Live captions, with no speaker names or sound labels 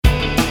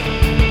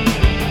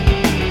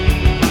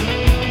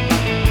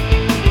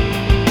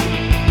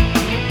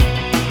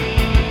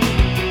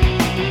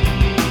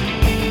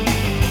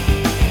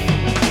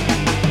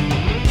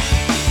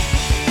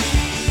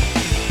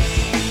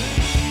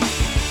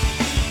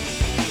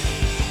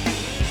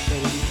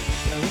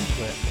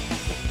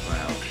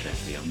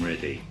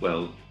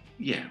Well,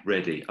 yeah,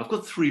 ready. I've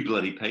got 3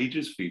 bloody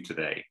pages for you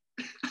today.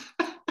 This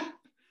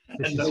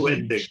and no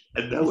ending.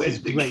 And no this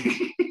ending. Is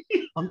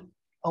great.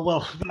 Oh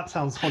well, that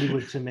sounds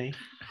Hollywood to me.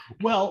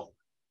 Well,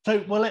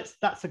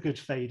 that's a good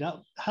fade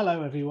up.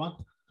 Hello, everyone.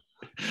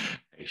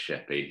 Hey,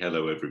 Sheppy.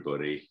 Hello,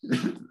 everybody.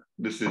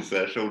 This is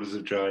Shoulders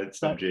of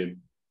Giants. I'm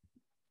Jim.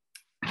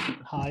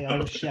 Hi,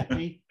 I'm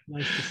Sheppy.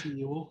 Nice to see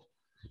you all.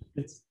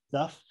 Good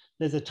stuff.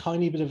 There's a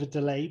tiny bit of a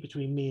delay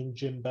between me and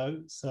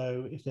Jimbo,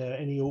 so if there are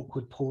any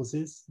awkward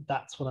pauses,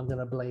 that's what I'm going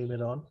to blame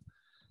it on.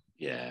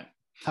 Yeah.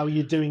 How are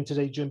you doing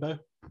today, Jimbo?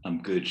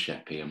 I'm good,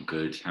 Sheppy. I'm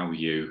good. How are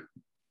you?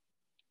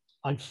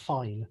 I'm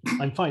fine.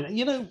 I'm fine.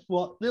 You know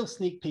what? Little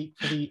sneak peek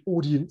for the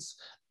audience.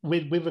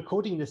 We're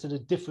recording this at a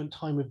different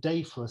time of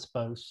day for us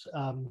both.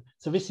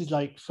 So this is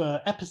like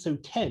for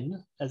episode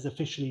 10, as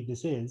officially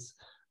this is.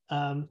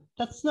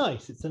 That's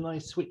nice. It's a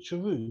nice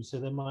switcheroo. So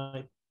there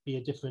might be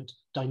a different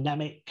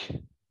dynamic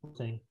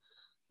thing.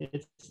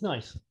 It's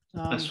nice.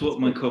 I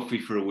swapped my coffee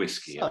for a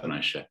whiskey, haven't I,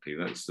 Sheppy?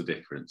 That's the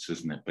difference,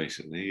 isn't it,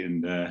 basically?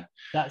 And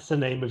that's the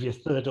name of your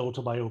third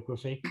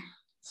autobiography,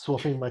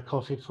 Swapping My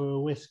Coffee for a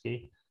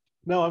Whiskey.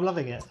 No, I'm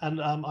loving it.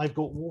 And I've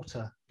got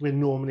water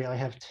when normally I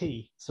have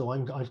tea. So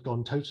I've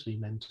gone totally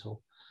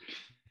mental.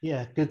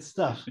 Yeah, good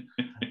stuff.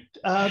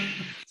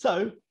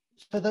 So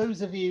for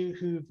those of you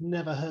who've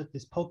never heard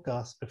this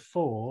podcast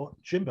before,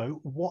 Jimbo,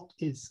 what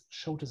is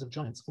Shoulders of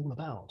Giants all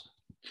about?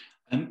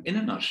 In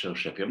a nutshell,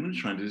 Sheppy, I'm going to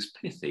try and do this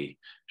pithy.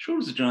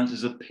 Shoulders of Giants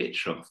is a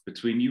pitch off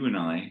between you and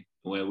I,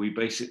 where we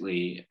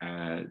basically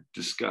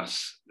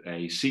discuss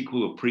a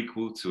sequel or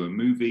prequel to a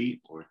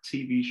movie or a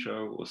TV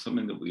show or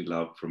something that we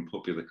love from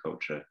popular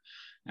culture.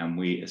 And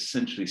we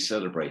essentially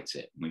celebrate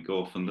it. We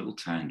go off on little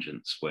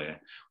tangents where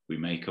we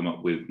may come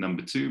up with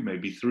number 2,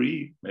 maybe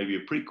 3, maybe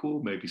a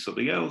prequel, maybe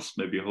something else,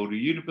 maybe a whole new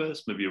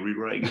universe, maybe a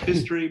rewriting of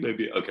history,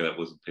 maybe, okay, that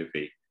wasn't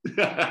pithy.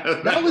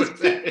 that was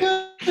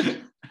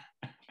good.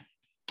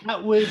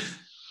 That was,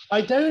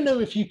 I don't know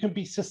if you can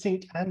be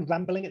succinct and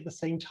rambling at the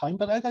same time,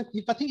 but I think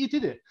you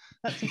did it.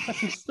 That's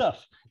impressive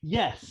stuff.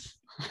 Yes,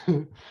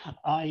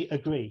 I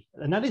agree.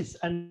 And that is,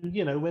 and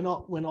you know, we're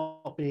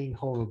not being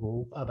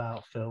horrible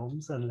about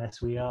films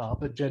unless we are,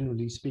 but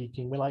generally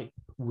speaking, we're like,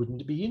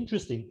 wouldn't it be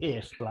interesting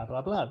if blah,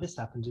 blah, blah, this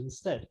happened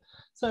instead.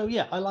 So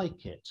yeah, I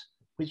like it,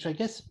 which I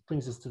guess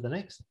brings us to the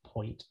next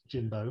point,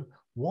 Jimbo.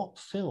 What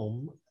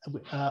film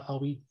are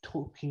we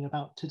talking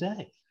about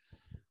today?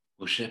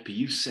 Well, Sheppy,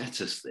 you set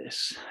us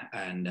this,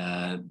 and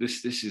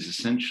this is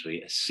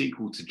essentially a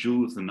sequel to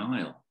Jewel of the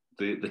Nile,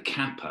 the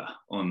capper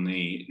on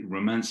the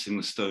Romancing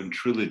the Stone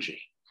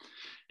trilogy,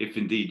 if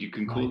indeed you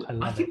can call it.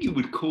 I think you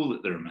would call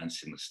it the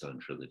Romancing the Stone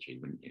trilogy,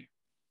 wouldn't you?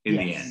 In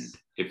the end,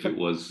 if it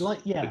was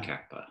the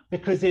capper,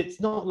 because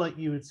it's not like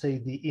you would say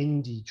the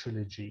Indy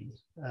trilogy,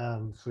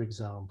 for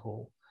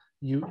example.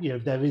 You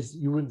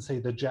wouldn't say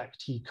the Jack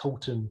T.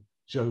 Colton,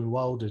 Joan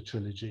Wilder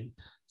trilogy.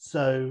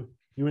 So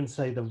you wouldn't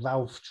say the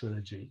Ralph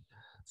trilogy.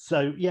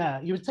 So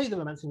yeah, you would take the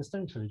Romancing the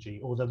Stone trilogy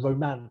or the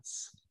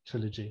Romance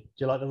trilogy.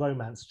 Do you like the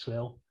Romance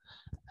trill?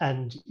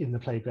 And In the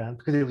Playground,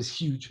 because it was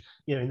huge,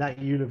 you know, in that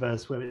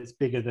universe where it's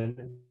bigger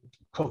than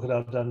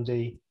Crocodile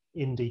Dundee,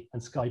 Indy,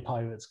 and Sky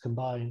Pirates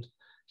combined,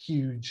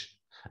 huge.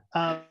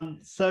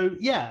 So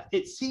yeah,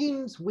 it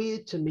seems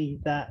weird to me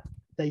that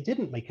they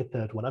didn't make a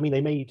third one. I mean,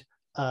 they made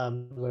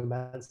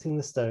Romancing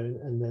the Stone,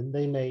 and then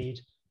they made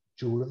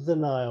Jewel of the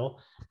Nile.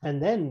 And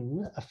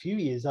then a few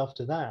years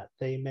after that,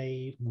 they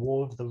made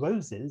War of the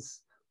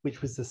Roses,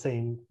 which was the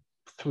same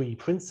 3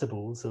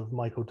 principals of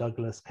Michael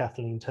Douglas,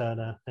 Kathleen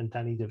Turner, and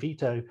Danny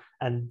DeVito.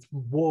 And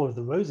War of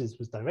the Roses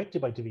was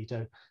directed by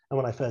DeVito. And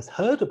when I first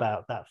heard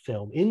about that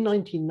film in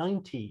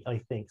 1990, I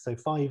think, so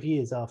 5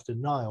 years after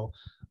Nile,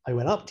 I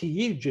went up to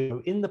you,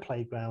 Joe, in the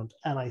playground,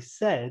 and I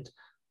said,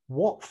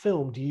 what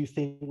film do you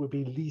think would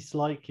be least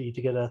likely to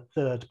get a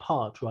third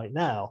part right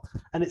now?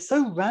 And it's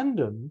so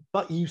random,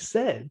 but you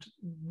said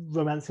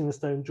Romancing the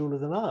Stone, Jewel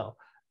of the Nile.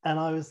 And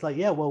I was like,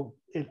 yeah, well,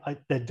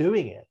 they're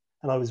doing it.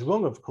 And I was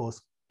wrong, of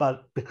course,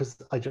 but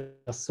because I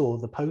just saw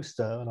the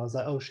poster and I was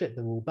like, oh shit,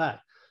 they're all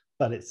back.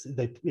 But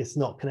it's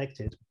not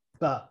connected.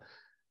 But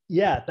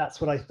yeah, that's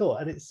what I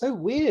thought. And it's so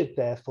weird,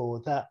 therefore,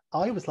 that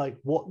I was like,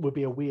 what would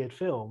be a weird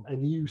film?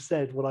 And you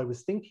said what I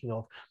was thinking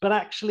of. But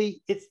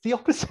actually, it's the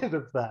opposite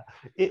of that.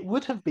 It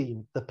would have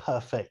been the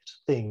perfect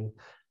thing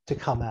to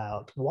come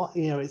out. What,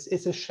 you know, it's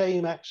a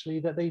shame, actually,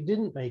 that they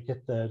didn't make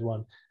a third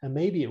one. And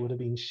maybe it would have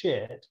been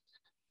shit.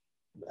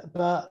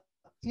 But,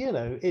 you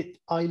know,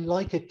 I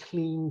like a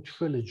clean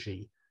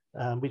trilogy,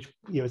 which,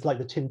 you know, is like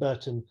the Tim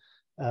Burton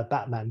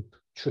Batman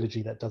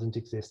trilogy that doesn't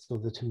exist, or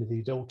the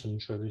Timothy Dalton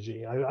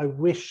trilogy.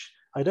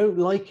 I don't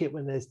like it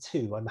when there's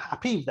 2. I'm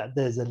happy that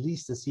there's at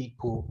least a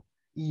sequel,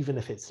 even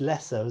if it's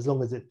lesser, as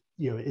long as it,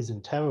 you know, it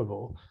isn't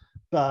terrible.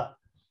 But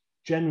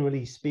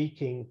generally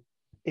speaking,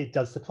 it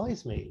does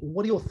surprise me.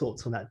 What are your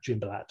thoughts on that,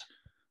 Jimblat?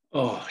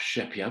 Oh,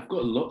 Sheppy, I've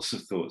got lots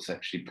of thoughts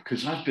actually,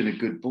 because I've been a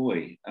good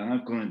boy and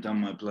I've gone and done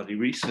my bloody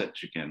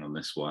research again on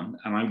this one.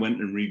 And I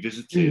went and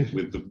revisited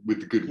with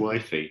the good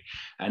wifey,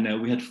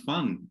 and we had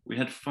fun. We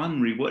had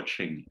fun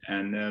rewatching,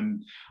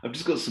 and I've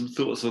just got some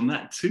thoughts on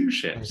that too,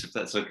 Sheps, if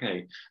that's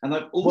okay. And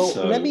I've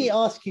also Well, let me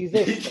ask you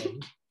this then.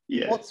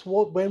 yeah.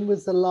 When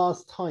was the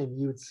last time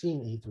you had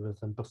seen either of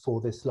them before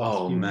this last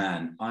Oh viewing?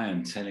 man, I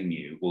am telling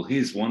you. Well,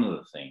 here's one of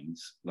the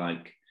things.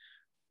 Like,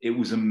 it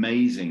was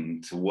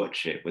amazing to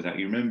watch it without.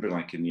 You remember,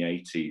 like in the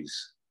 80s,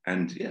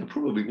 and yeah,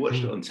 probably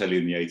watched it on telly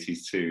in the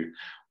 80s too,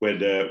 when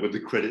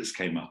the credits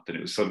came up and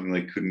it was something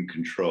they couldn't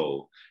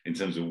control in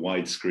terms of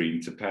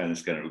widescreen to pan and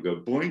scan. It would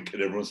go boink,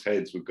 and everyone's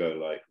heads would go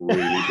like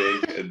really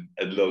big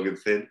and long and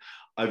thin.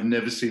 I've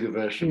never seen a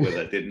version where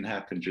that didn't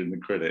happen during the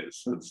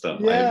credits and stuff.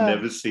 I have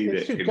never seen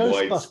it in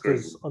widescreen.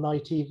 Ghostbusters on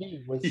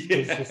ITV was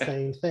Yeah. the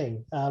same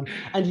thing.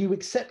 And you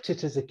accept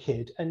it as a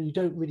kid, and you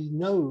don't really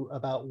know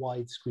about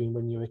widescreen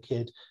when you're a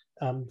kid,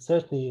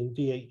 certainly in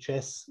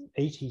VHS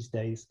 80s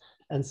days.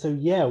 And so,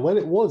 yeah, well,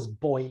 it was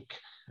boink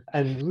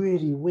and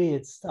really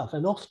weird stuff.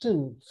 And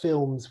often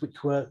films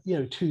which were,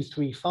 2,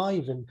 3,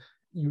 5, and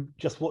you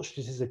just watched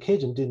it as a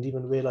kid and didn't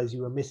even realize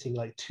you were missing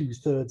like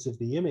 2/3 of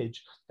the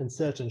image, and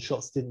certain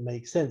shots didn't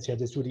make sense. You had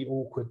this really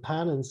awkward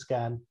pan and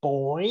scan,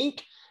 boink,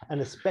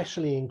 and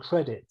especially in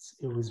credits,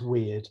 it was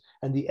weird.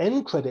 And the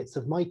end credits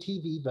of my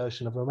TV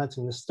version of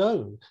Romancing the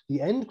Stone, the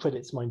end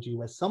credits, mind you,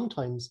 where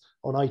sometimes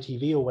on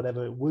ITV or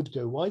whatever it would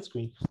go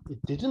widescreen, it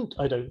didn't,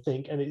 I don't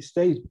think, and it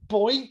stayed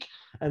boink,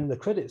 and the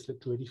credits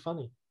looked really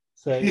funny.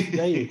 So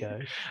there you go.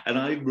 And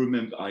I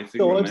remember, I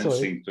think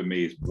Romancing for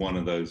me is one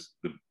of those,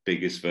 the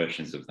biggest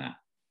versions of that.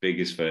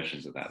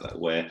 Like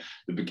where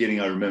the beginning,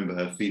 I remember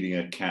her feeding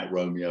her cat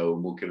Romeo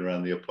and walking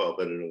around the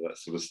apartment and all that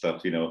sort of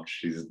stuff,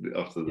 she's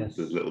after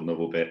the little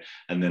novel bit.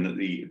 And then at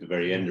the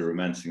very end of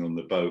Romancing on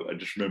the boat, I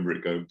just remember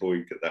it going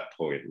boink at that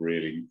point,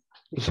 really.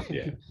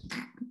 Yeah.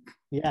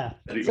 Yeah,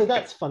 anyway. So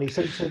that's funny.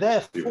 So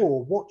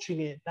therefore, watching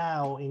it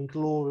now in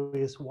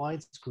glorious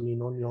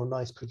widescreen on your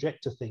nice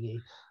projector thingy,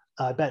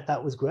 I bet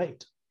that was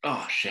great.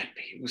 Oh,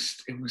 Sheppy,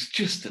 it was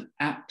just an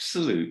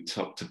absolute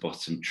top to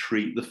bottom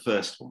treat. The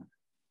first one,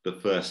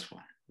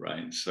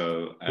 right?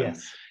 So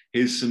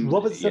here's some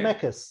Robert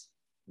Zemeckis.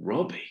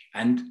 Robbie,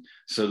 and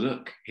so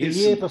look, here's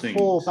the year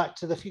before things. Back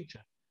to the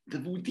Future.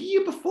 The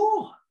year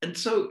before, and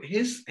so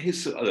here's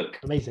look,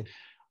 amazing.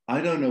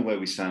 I don't know where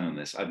we stand on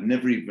this. I've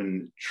never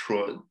even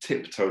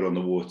tiptoed on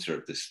the water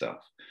of this stuff,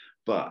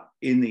 but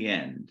in the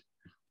end,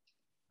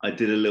 I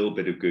did a little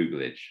bit of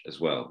Googlage as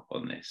well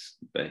on this,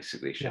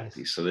 basically, Sheppy.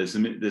 Nice. So there's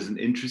an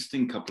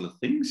interesting couple of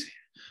things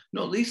here,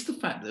 not least the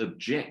fact that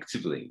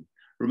objectively,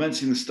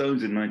 Romancing the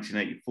Stones in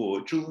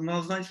 1984, Jules and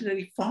Niles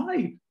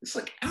 1985. It's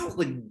like out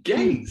the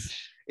gates.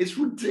 It's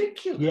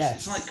ridiculous. Yes.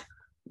 It's like,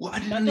 well, I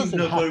didn't even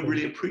know if I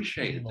really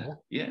appreciated that.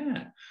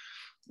 Yeah.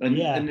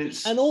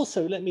 And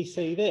also, let me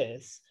say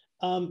this.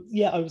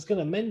 I was going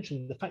to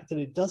mention the fact that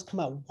it does come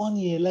out 1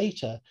 year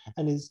later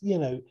and is,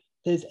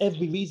 there's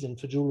every reason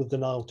for Jewel of the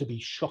Nile to be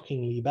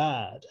shockingly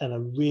bad and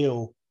a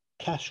real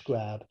cash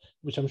grab,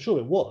 which I'm sure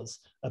it was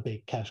a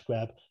big cash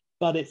grab,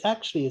 but it's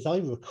actually, as I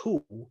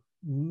recall,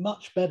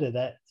 much better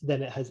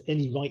than it has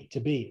any right to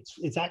be.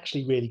 It's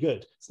actually really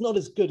good. It's not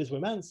as good as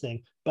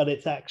Romancing, but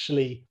it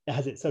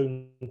has its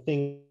own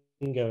thing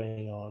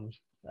going on.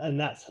 And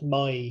that's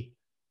my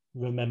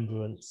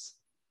remembrance.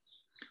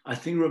 I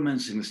think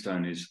Romancing the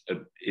Stone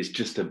is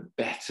just a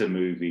better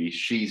movie.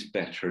 She's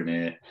better in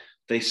it.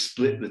 They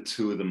split the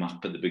two of them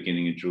up at the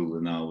beginning of Jewel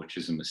of the Nile, which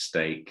is a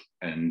mistake.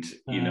 And,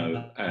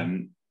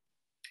 and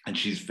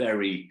she's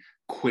very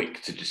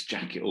quick to just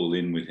jack it all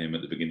in with him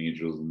at the beginning of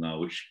Jewel of the Nile,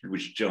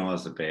 which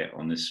jars a bit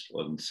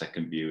on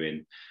second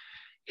viewing.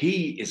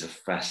 He is a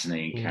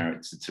fascinating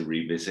character to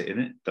revisit in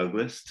it,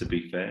 Douglas, to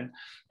be fair.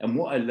 And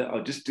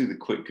I'll just do the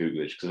quick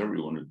Googlage because I don't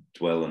really want to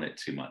dwell on it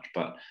too much,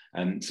 but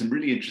some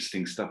really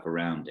interesting stuff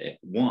around it.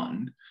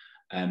 One,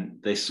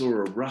 they saw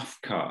a rough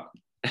cut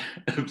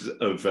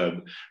of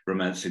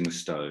Romancing the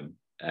Stone,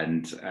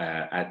 and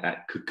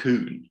at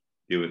Cocoon,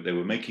 they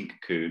were making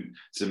Cocoon.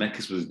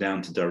 Zemeckis was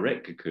down to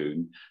direct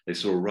Cocoon. They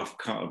saw a rough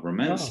cut of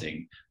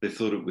Romancing. They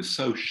thought it was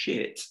so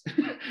shit.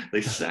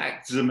 They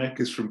sacked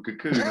Zemeckis from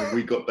Cocoon, and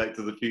we got Back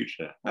to the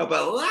Future. How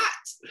about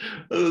that?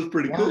 That was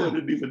pretty cool. I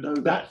didn't even know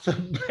that. That's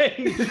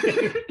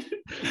amazing.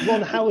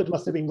 Ron Howard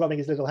must have been rubbing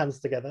his little hands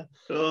together.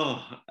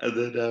 Oh, and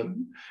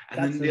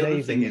then the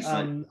other thing is,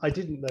 I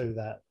didn't know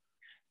that.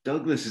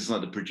 Douglas is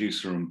like the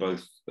producer on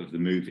both of the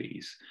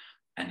movies,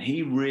 and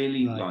he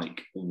really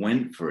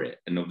went for it,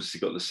 and obviously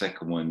got the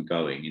second one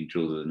going in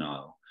Jewel of the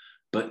Nile.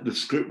 But the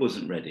script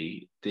wasn't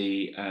ready.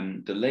 The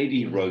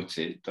lady who wrote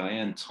it,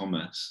 Diane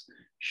Thomas,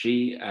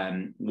 she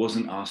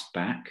wasn't asked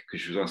back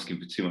because she was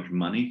asking for too much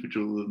money for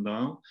Jewel of the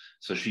Nile,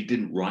 so she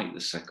didn't write the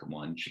second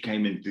one. She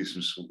came in to do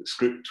some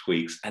script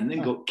tweaks, and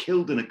then got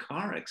killed in a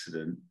car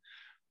accident.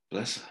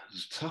 Bless her. It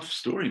was a tough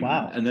story,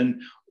 man. And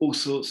then all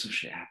sorts of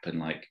shit happened,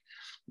 like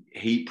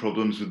heat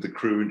problems with the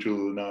crew in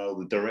Jewel of the Nile.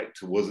 The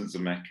director wasn't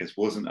Zemeckis,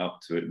 wasn't up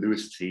to it.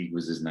 Lewis Teague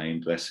was his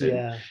name, bless him.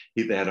 Yeah.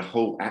 They had a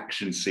whole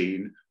action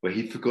scene where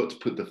he forgot to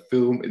put the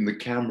film in the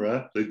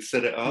camera. They'd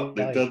set it up,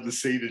 they'd done the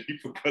scene, and he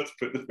forgot to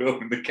put the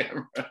film in the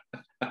camera.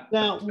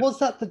 Now, was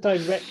that the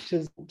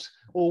director's,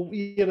 or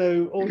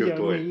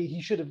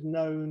he should have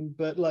known,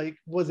 but like,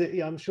 was it?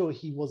 Yeah, I'm sure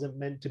he wasn't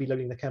meant to be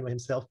loading the camera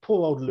himself.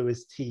 Poor old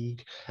Lewis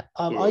Teague.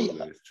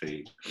 Lewis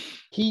Teague.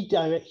 He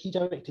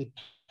directed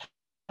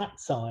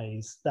Cat's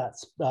Eyes,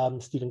 that's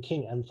Stephen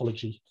King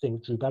anthology thing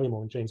with Drew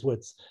Barrymore and James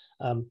Woods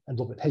and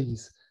Robert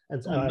Hayes.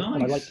 And, nice.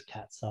 And I liked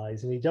Cat's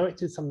Eyes. And he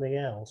directed something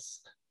else.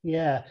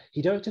 Yeah,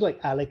 he directed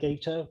like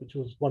Alligator, which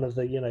was one of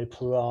the,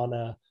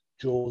 piranha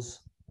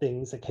Jaws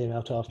things that came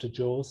out after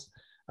Jaws.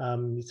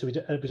 Which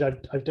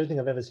I don't think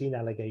I've ever seen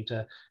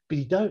Alligator, but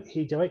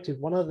he directed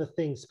one other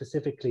thing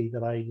specifically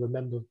that I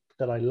remember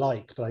that I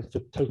like, but I've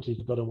totally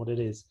forgotten what it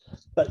is.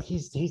 But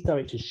he's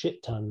directed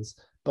shit tons,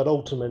 but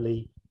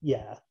ultimately,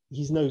 yeah,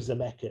 he's no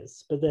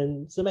Zemeckis. But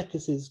then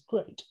Zemeckis is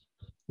great.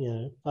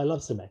 I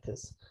love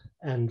Zemeckis,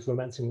 and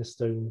Romancing the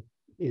Stone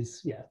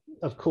is, yeah,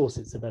 of course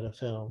it's a better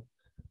film.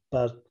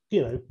 But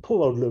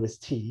poor old Lewis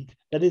Teague.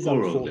 That is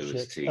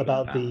unfortunate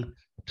about the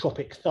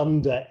Tropic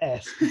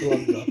Thunder-esque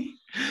blunder.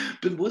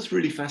 But what's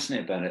really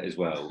fascinating about it as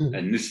well,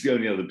 and this is the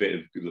only other bit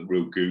of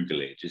real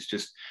Googlage, is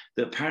just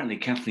that apparently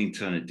Kathleen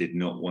Turner did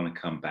not want to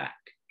come back.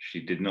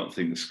 She did not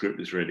think the script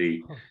was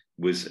ready,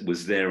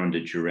 was there under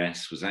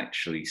duress, was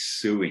actually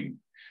suing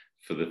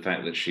for the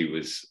fact that she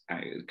was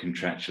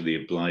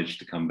contractually obliged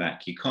to come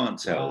back. You can't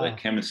tell. Their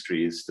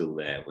chemistry is still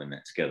there when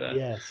they're together.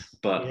 Yes.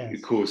 But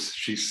of course,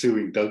 she's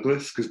suing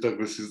Douglas because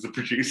Douglas is the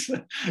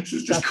producer. This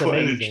is just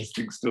quite an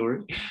interesting story.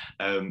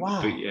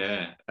 Wow. But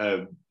yeah.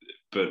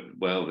 But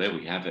well, there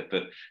we have it.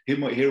 But here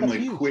are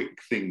my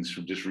quick things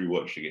from just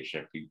rewatching it,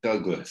 Sheppy.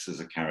 Douglas as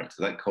a character,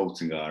 that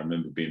Colton guy, I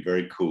remember being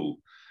very cool.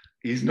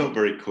 He's not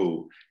very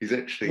cool. He's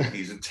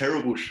a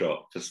terrible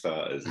shot for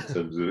starters in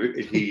terms of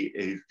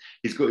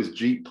he's got his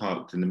Jeep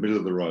parked in the middle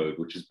of the road,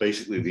 which is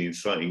basically the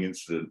inciting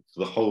incident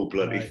for the whole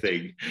bloody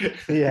thing.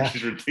 Yeah. Which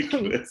is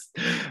ridiculous.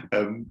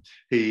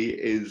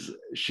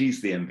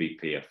 She's the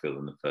MVP, I feel,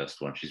 in the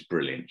first one. She's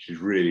brilliant. She's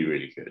really,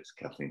 really good.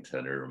 Kathleen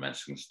Turner,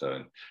 Romancing the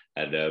Stone.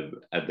 And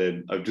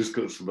then I've just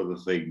got some other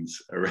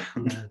things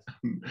around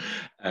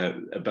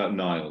about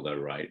Nile though,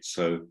 right?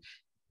 So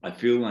I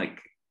feel like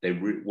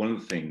one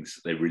of the things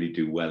they really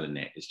do well in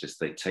it is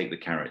just they take the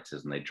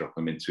characters and they drop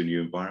them into a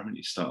new environment.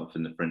 You start off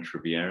in the French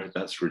Riviera.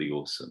 That's really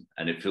awesome.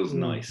 And it feels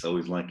nice. I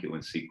always like it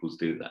when sequels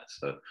do that.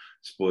 So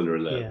spoiler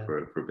alert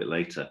for a bit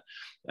later.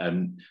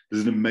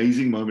 There's an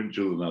amazing moment in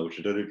Jewel of the Nile, which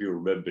I don't know if you'll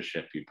remember,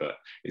 Sheppy, but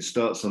it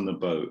starts on the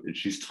boat and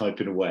she's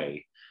typing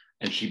away.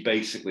 And she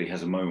basically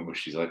has a moment where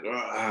she's like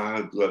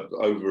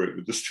over it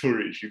with the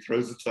story. She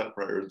throws the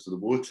typewriter into the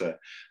water.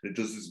 And it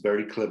does this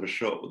very clever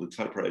shot where the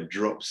typewriter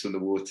drops in the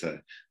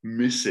water,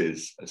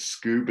 misses a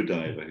scuba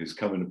diver who's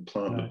coming to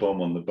plant the bomb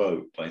on the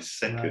boat by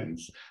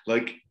seconds.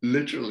 Like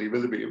literally,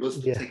 it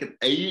must have taken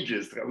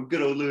ages to go.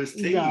 Good old Lewis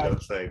Teague, I'm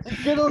saying.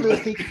 Good old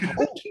Lewis Teague.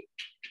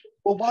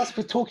 Well, whilst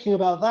we're talking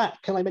about that,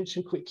 can I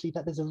mention quickly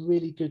that there's a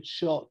really good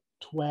shot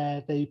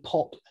where they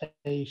pop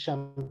a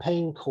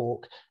champagne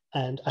cork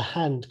and a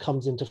hand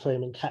comes into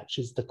frame and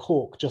catches the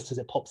cork just as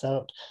it pops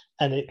out,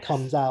 and it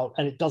comes out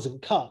and it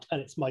doesn't cut, and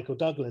it's Michael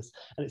Douglas,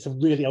 and it's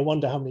I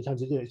wonder how many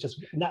times they do it. It's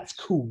just, that's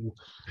cool.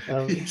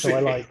 So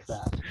I like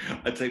that.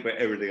 I take back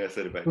everything I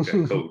said about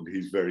Jack Colton.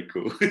 He's very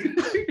cool.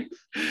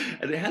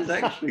 And it has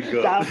actually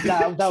got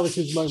that was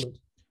his moment.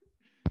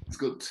 It's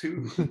got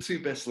two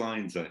best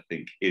lines, I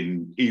think,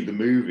 in either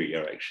movie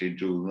are actually in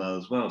Jewel of the Nile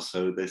as well.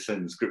 So they're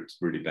saying the script's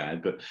really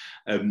bad, but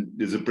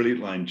there's a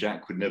brilliant line: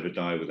 "Jack would never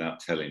die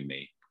without telling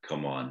me."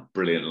 Come on,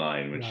 brilliant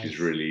line when she's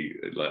really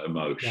like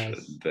emotional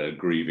and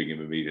grieving him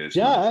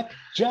immediately.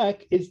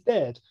 Jack is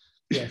dead.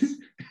 Yes.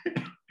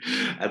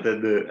 And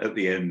then at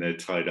the end they're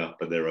tied up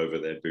and they're over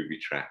their booby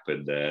trap,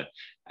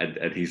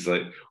 and he's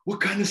like, "What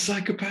kind of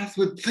psychopath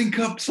would think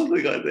up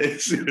something like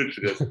this?"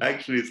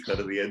 Actually, it's kind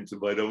of the end to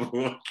my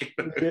novel.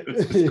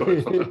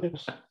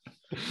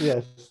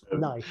 Yes,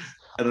 nice.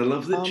 And I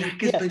love that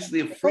Jack is basically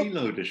a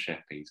freeloader,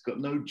 Sheppy. He's got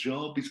no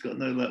job. He's got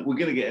no. We're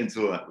going to get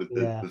into all that with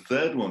the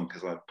third one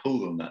because I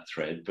pulled on that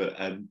thread. But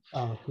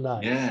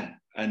nice. Yeah,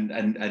 and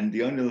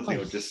the only other thing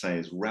I'll just say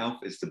is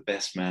Ralph is the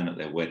best man at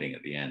their wedding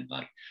at the end,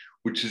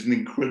 which is an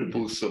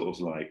incredible sort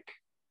of I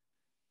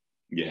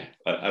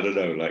don't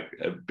know, like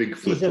a big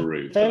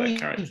flipperoo for that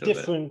character. Very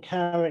different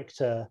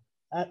character.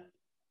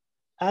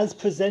 As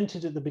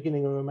presented at the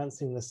beginning of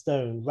Romancing the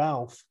Stone,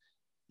 Ralph.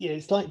 Yeah,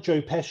 it's like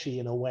Joe Pesci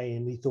in a way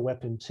in Lethal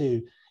Weapon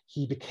 2.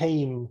 He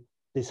became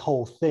this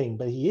whole thing,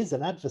 but he is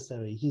an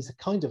adversary. He's a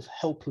kind of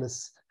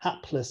hapless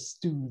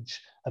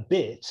stooge a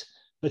bit,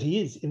 but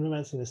he is, in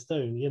Romancing the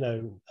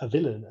Stone, a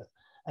villain,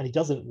 and he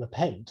doesn't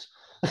repent.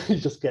 He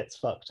just gets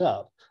fucked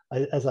up,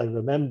 as I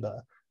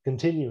remember,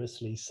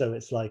 continuously. So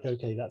it's like,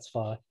 okay, that's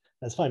fine.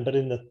 But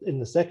in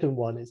the second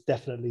one, it's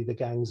definitely the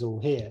gang's all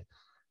here.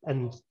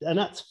 And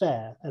that's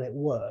fair, and it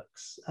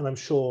works. And I'm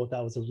sure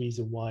that was a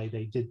reason why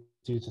they did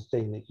do the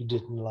thing that you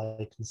didn't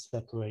like and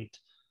separate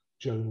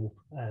Joan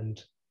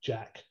and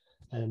Jack,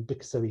 and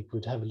because so he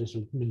would have a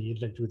little mini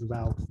adventure with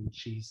Ralph, and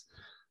she's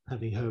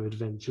having her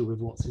adventure with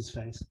what's his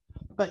face.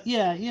 But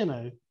yeah, you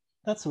know,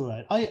 that's all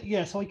right.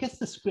 So I guess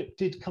the script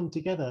did come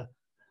together.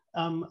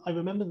 I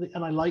remember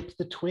and I liked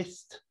the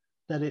twist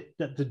that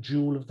the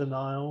Jewel of the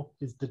Nile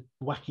is the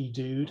wacky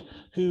dude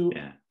who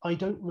I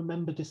don't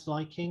remember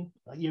disliking.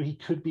 You know, he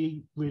could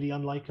be really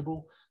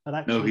unlikable, but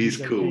actually he's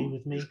cool. Okay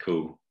with me. He's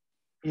cool.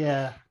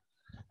 Yeah.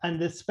 And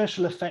the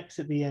special effects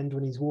at the end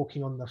when he's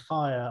walking on the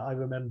fire, I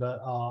remember,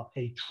 are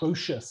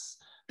atrocious,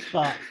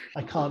 but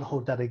I can't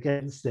hold that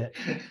against it.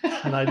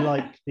 And I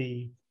like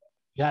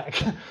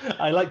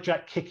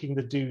Jack kicking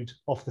the dude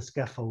off the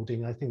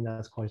scaffolding. I think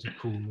that's quite a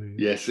cool move.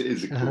 Yes, it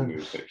is a cool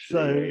move, actually.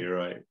 So, yeah, you're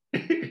right.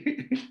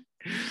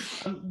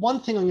 One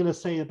thing I'm going to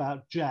say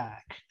about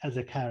Jack as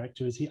a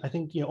character is I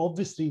think, you know,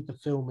 obviously the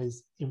film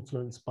is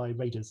influenced by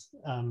Raiders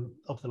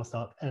of the Lost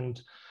Ark,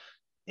 and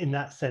in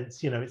that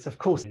sense, you know, it's of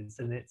course is,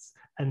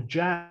 and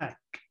Jack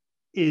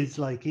is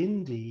like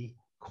Indy,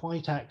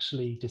 quite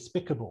actually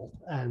despicable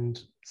and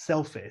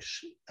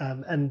selfish,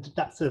 and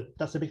that's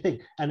a big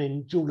thing. And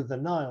in Jewel of the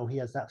Nile, he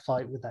has that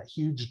fight with that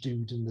huge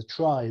dude in the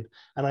tribe,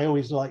 and I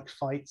always like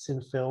fights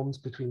in films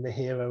between the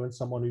hero and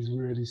someone who's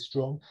really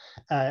strong,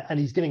 and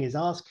he's getting his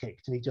ass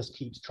kicked, and he just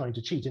keeps trying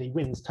to cheat, and he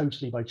wins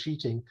totally by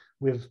cheating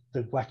with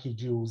the wacky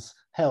Jewel's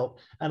help,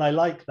 and I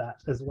like that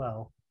as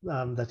well.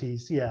 That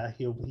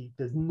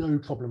there's no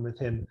problem with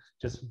him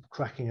just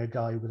cracking a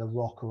guy with a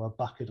rock or a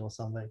bucket or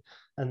something,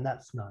 and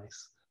that's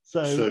nice.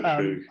 So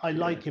I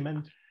like him,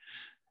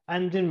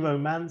 and in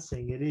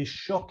Romancing, it is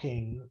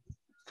shocking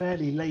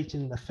fairly late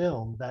in the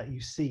film that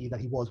you see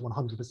that he was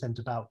 100%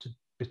 about to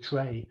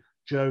betray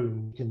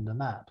Joan in the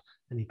map,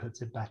 and he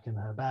puts it back in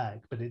her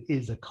bag, but it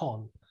is a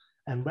con.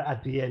 And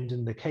at the end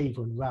in the cave,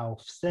 when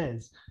Ralph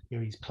says, you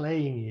know, he's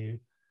playing you,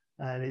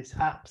 and it's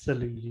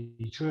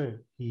absolutely true.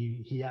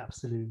 He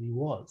absolutely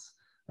was,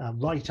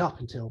 right up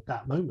until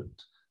that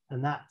moment,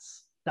 and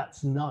that's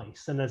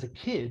nice. And as a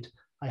kid,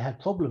 I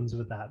had problems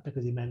with that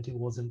because he meant it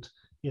wasn't,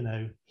 you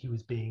know, he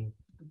was being,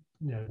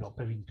 you know, not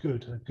very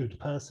good, a good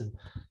person.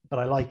 But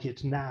I like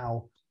it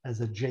now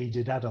as a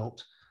jaded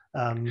adult.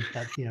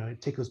 That, you know,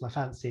 it tickles my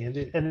fancy, and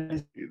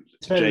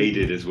it's very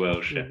jaded as well,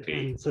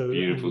 Sheppy. So,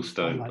 beautiful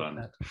stone bun.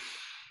 Like,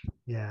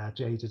 yeah,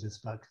 jaded as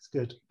fuck. It's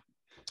good.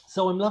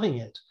 So I'm loving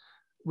it.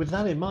 With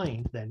that in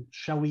mind, then,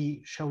 shall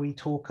we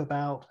talk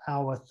about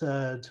our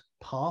third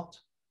part?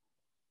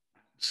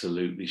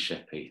 Absolutely,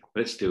 Sheppy.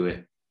 Let's do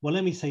it. Well,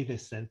 let me say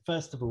this then.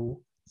 First of all,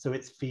 so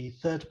it's the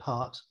third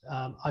part.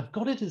 I've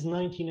got it as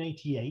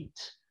 1988,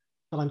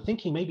 but I'm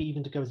thinking maybe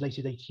even to go as late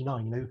as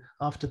 89. You know,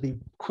 after the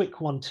quick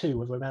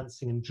 1-2 of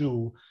Romancing and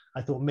Jewel,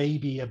 I thought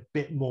maybe a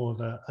bit more of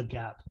a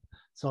gap.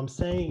 So I'm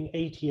saying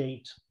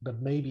 88,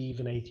 but maybe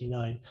even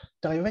 89.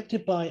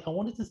 Directed by, I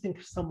wanted to think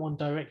of someone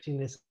directing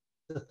this,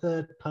 the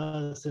third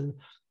person,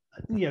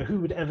 you know, who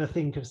would ever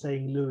think of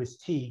saying Lewis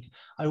Teague?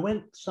 I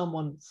went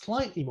someone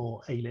slightly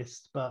more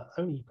A-list, but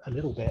only a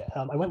little bit.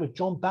 I went with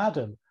John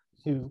Badham,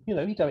 who, you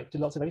know, he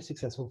directed lots of very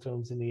successful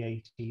films in the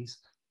 80s.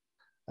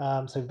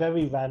 So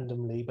very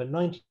randomly, but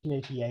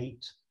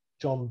 1988,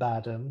 John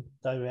Badham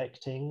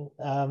directing.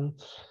 And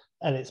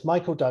it's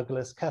Michael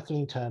Douglas,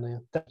 Kathleen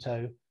Turner,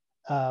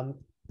 I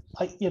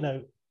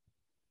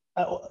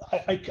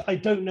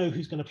don't know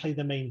who's going to play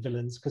the main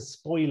villains, because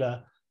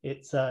spoiler,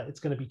 it's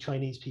going to be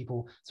Chinese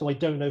people, so I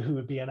don't know who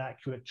would be an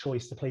accurate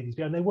choice to play these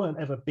people, and they weren't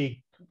ever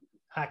big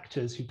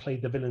actors who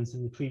played the villains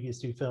in the previous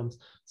two films.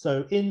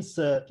 So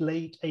insert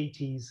late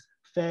 80s,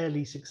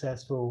 fairly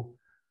successful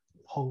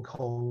Hong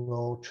Kong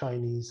or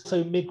Chinese.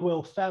 So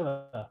Miguel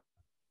Ferrer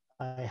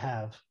I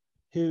have,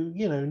 who,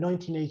 you know,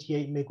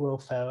 1988 Miguel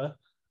Ferrer,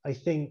 I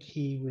think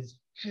he was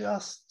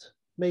just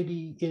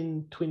maybe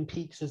in Twin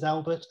Peaks as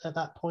Albert at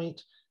that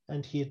point,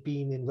 and he had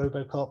been in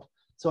RoboCop.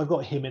 So I've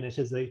got him in it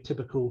as a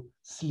typical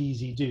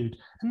sleazy dude.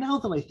 And now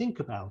that I think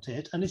about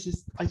it, and this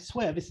is, I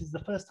swear, this is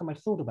the first time I've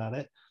thought about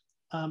it,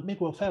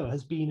 Miguel Ferrer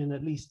has been in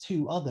at least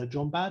 2 other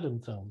John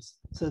Badham films.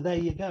 So there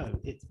you go.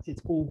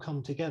 It's all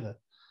come together.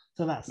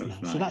 So that's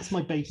nice. So that's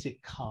my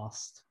basic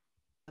cast.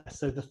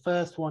 So the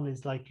first one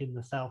is like in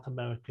the South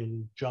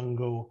American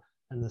jungle,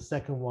 and the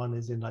second one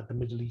is in like the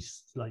Middle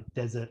East, like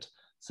desert.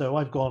 So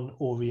I've gone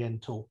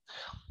Oriental.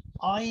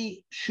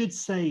 I should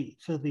say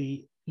for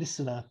the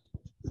listener,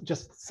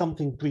 just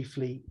something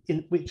briefly,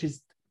 which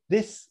is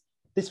this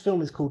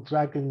film is called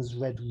Dragon's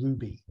Red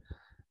Ruby.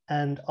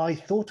 And I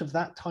thought of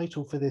that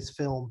title for this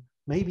film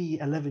maybe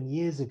 11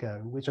 years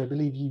ago, which I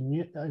believe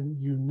you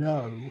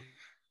know,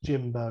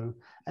 Jimbo.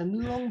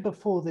 And long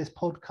before this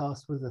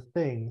podcast was a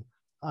thing,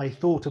 I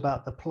thought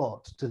about the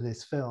plot to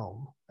this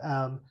film.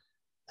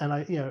 And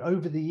I, you know,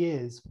 over the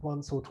years,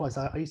 once or twice,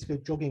 I used to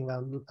go jogging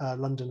around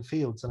London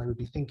fields, and I would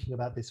be thinking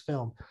about this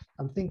film.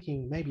 I'm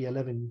thinking maybe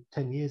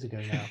 10 years ago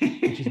now,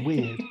 which is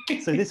weird.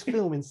 So this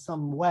film in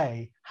some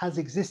way has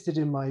existed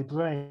in my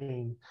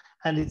brain.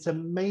 And it's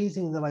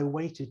amazing that I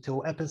waited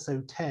till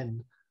episode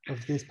 10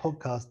 of this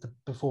podcast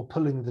before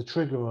pulling the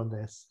trigger on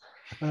this.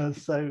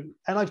 So,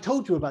 and I've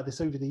told you about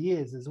this over the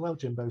years as well,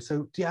 Jimbo.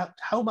 So,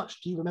 how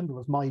much do you remember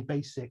of my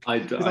basic? I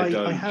don't.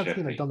 have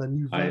Sheppy. done a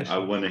new version. I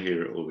want to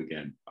hear it all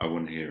again. I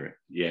want to hear it.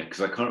 Yeah,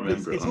 because I can't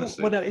remember it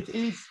honestly. Well, no, it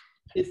is.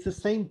 It's the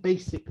same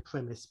basic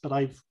premise, but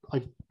I've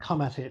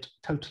come at it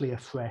totally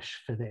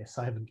afresh for this.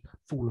 I haven't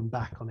fallen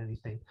back on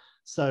anything.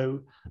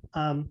 So,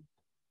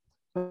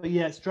 but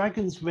yeah, it's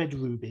Dragon's Red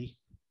Ruby.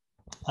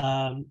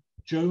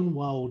 Joan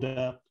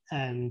Wilder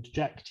and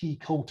Jack T.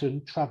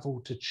 Colton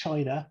travel to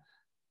China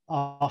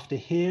after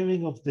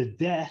hearing of the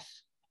death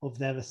of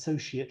their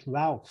associate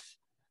Ralph.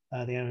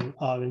 They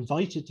are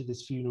invited to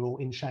this funeral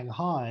in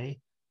Shanghai,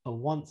 but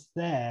once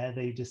there,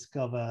 they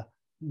discover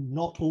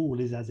not all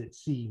is as it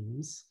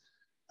seems.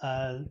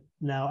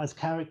 Now, as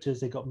characters,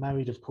 they got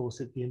married, of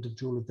course, at the end of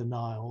Jewel of the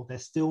Nile. They're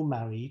still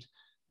married.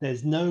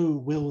 There's no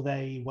will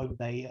they, won't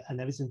they, and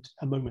there isn't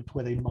a moment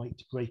where they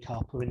might break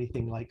up or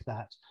anything like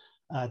that.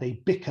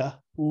 They bicker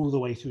all the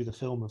way through the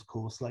film, of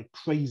course, like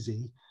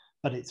crazy,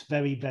 but it's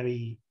very,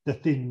 very the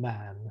thin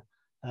man.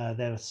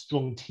 They're a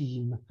strong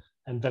team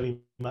and very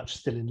much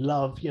still in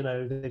love. You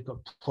know, they've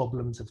got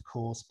problems, of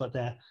course, but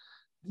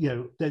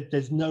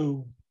there's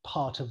no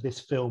part of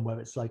this film where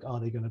it's like, are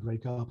they going to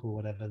break up or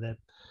whatever?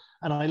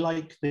 And I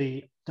like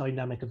the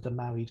dynamic of the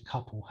married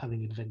couple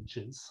having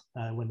adventures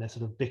when they're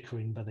sort of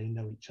bickering, but they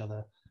know each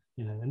other,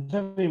 you know, and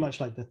very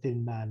much like the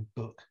Thin Man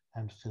book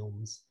and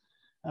films.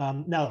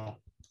 Now,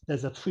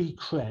 there's a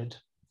pre-cred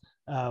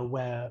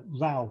where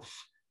Ralph,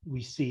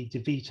 we see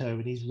DeVito,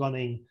 and he's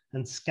running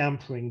and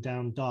scampering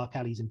down dark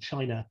alleys in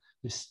China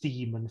with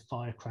steam and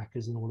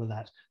firecrackers and all of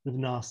that, with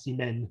nasty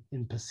men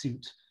in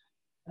pursuit.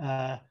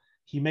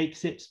 He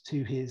makes it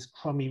to his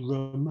crummy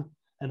room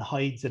and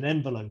hides an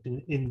envelope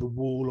in the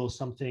wall or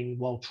something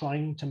while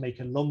trying to make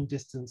a long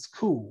distance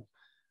call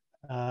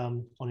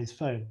on his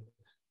phone.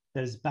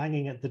 There's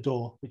banging at the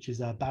door, which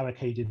is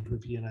barricaded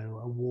with, you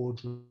know, a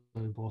wardrobe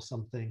or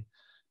something,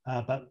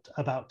 but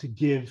about to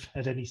give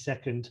at any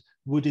second.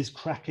 Wood is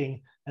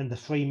cracking and the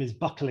frame is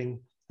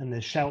buckling, and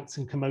there's shouts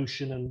and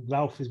commotion, and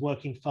Ralph is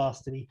working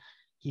fast, and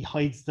he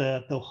hides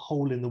the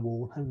hole in the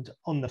wall. And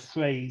on the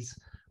phrase,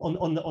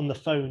 on the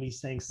phone,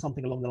 he's saying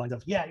something along the lines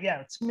of, yeah,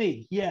 it's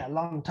me. Yeah,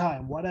 long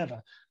time,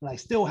 whatever. And I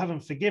still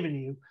haven't forgiven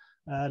you.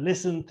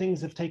 Listen,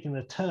 things have taken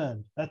a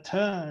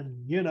turn,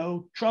 you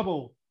know,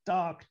 trouble,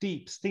 dark,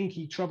 deep,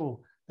 stinky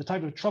trouble, the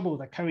type of trouble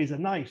that carries a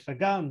knife, a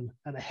gun,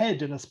 and a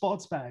head in a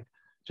sports bag.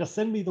 Just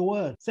send me the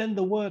word. Send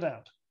the word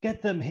out.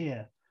 Get them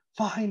here.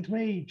 Find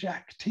me,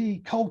 Jack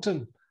T.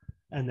 Colton.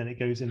 And then it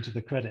goes into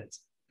the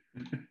credits.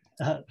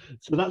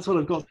 So that's what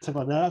I've got to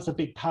find. Now, that's a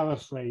big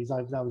paraphrase.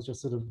 That was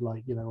just sort of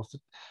like, you know,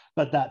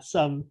 but that's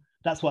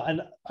what,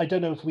 and I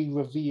don't know if we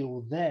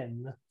reveal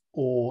then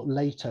or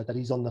later that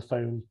he's on the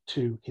phone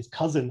to his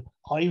cousin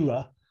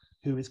Ira,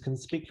 who is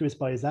conspicuous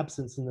by his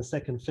absence in the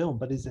second film,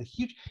 but is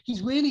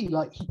he's really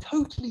like, he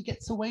totally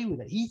gets away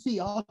with it. He's the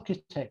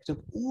architect of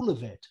all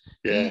of it.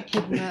 Yeah. He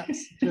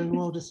kidnaps Joan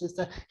Wilder's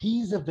sister.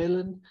 He's a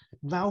villain.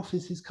 Ralph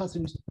is his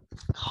cousin who's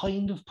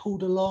kind of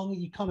pulled along.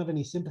 You can't have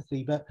any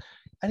sympathy,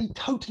 and he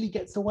totally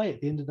gets away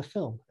at the end of the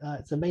film.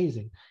 It's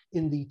amazing.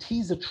 In the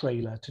teaser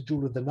trailer to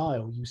Jewel of the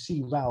Nile, you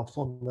see Ralph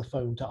on the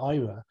phone to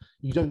Ira.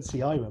 You don't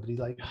see Ira, but he's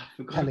like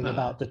telling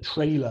about the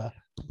trailer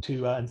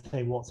to and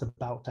saying what's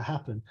about to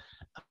happen.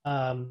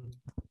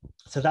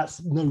 So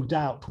that's no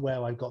doubt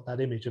where I got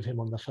that image of him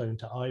on the phone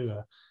to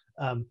Ira.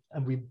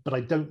 But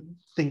I don't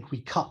think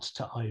we cut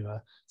to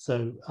Ira.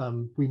 So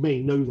we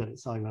may know that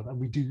it's Ira, and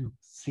we do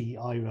see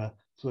Ira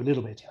for a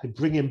little bit. I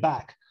bring him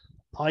back.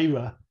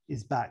 Ira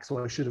is back,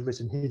 so I should have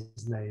written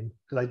his name,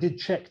 because I did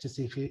check to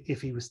see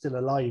if he was still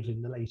alive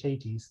in the late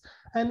 80s.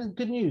 And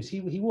good news, he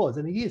was,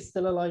 and he is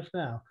still alive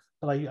now.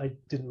 But I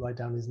didn't write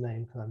down his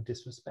name because I'm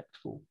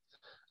disrespectful.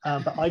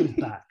 But I was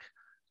back.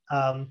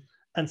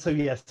 And so,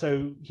 yeah,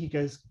 so he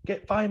goes,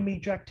 find me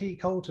Jack T.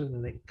 Colton,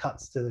 and it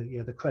cuts to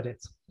the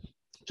credits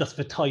just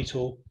for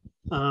title.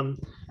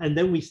 And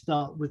then we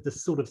start with the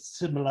sort of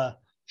similar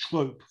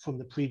trope from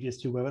the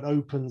previous two, where it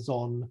opens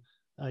on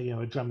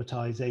a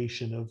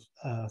dramatization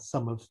of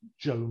some of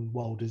Joan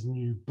Wilder's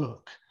new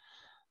book.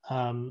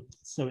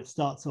 So it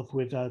starts off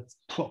with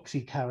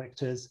proxy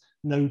characters,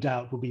 no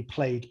doubt will be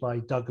played by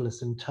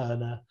Douglas and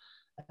Turner,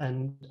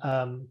 and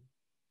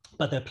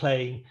but they're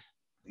playing,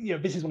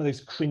 this is one of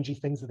those cringy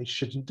things that they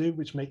shouldn't do,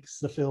 which makes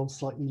the film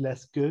slightly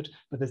less good,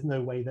 but there's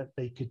no way that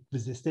they could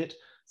resist it.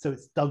 So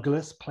it's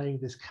Douglas playing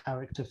this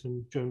character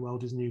from Joan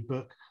Wilder's new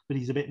book, but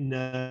he's a bit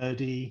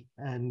nerdy,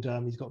 and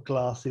he's got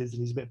glasses,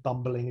 and he's a bit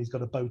bumbling, he's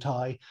got a bow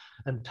tie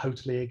and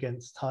totally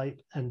against type.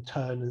 And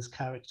Turner's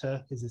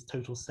character is this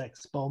total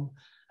sex bomb,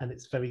 and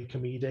it's very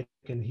comedic,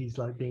 and he's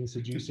like being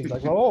seducing,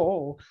 like,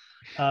 oh.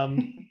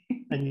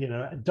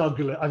 And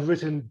Douglas, I've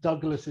written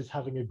Douglas is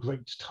having a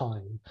great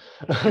time.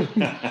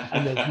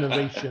 And there's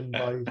narration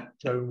by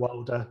Joan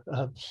Wilder.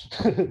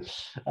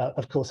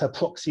 Of course, her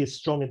proxy is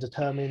strong and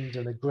determined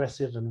and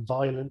aggressive and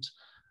violent.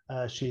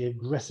 She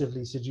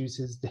aggressively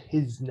seduces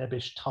his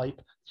nebbish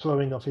type,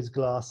 throwing off his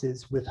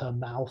glasses with her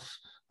mouth.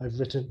 I've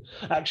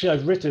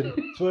written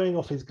throwing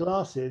off his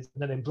glasses,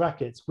 and then in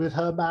brackets, with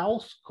her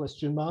mouth,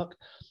 question mark.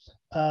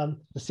 The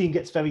scene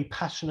gets very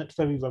passionate,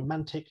 very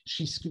romantic.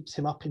 She scoops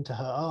him up into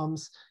her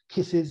arms,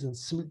 kisses and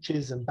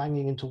smooches and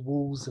banging into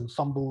walls and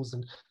fumbles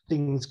and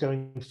things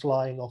going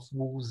flying off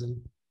walls and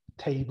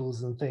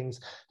tables and things.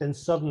 Then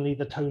suddenly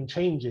the tone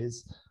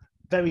changes.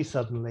 Very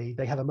suddenly,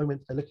 they have a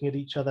moment, they're looking at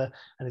each other,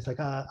 and it's like,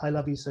 I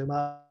love you so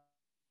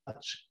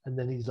much. And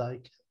then he's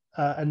like,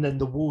 and then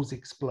the walls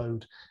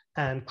explode,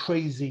 and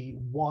crazy,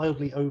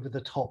 wildly over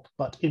the top,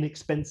 but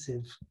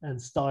inexpensive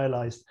and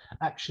stylized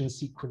action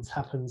sequence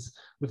happens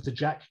with the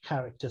Jack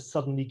character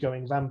suddenly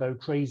going Rambo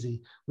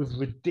crazy with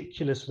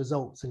ridiculous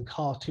results in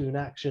cartoon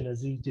action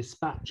as he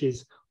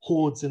dispatches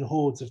hordes and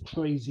hordes of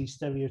crazy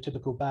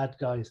stereotypical bad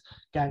guys,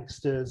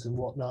 gangsters and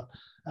whatnot.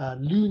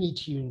 Looney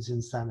Tunes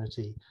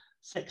insanity.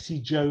 Sexy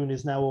Joan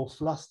is now all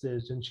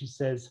flustered and she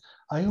says,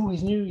 I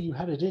always knew you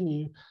had it in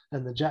you.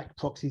 And the Jack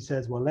proxy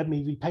says, well, let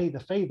me repay the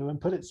favor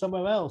and put it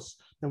somewhere else.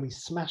 Then we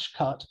smash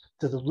cut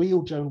to the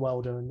real Joan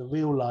Wilder in the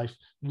real life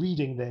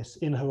reading this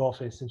in her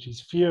office, and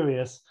she's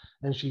furious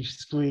and she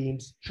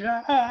screams,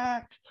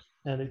 Jack!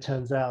 And it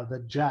turns out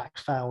that Jack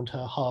found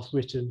her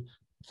half-written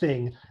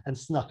thing and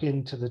snuck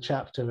into the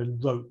chapter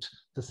and wrote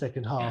the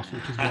second half,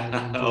 which is why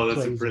that's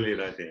crazy. A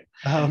brilliant idea.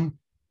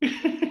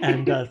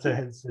 And so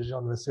hence the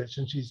genre switch,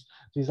 and she's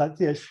like,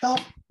 yeah, stop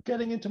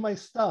getting into my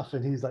stuff,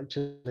 and he's like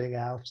chilling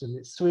out. And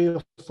it's 3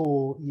 or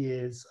 4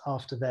 years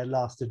after their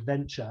last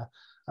adventure.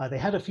 They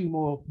had a few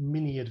more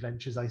mini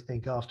adventures, I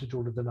think, after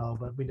Dawn of the Nile,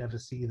 but we never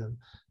see them.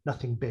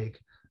 Nothing big.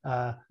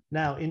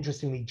 Now,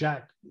 interestingly,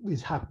 Jack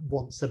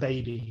wants a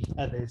baby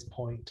at this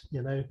point.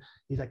 You know,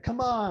 he's like,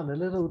 come on, a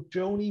little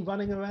Joni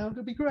running around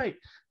would be great.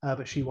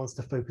 But she wants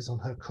to focus on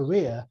her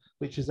career,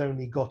 which has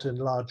only gotten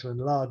larger and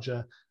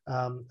larger.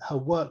 Her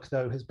work,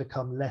 though, has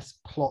become less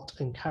plot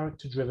and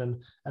character driven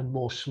and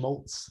more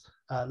schmaltz.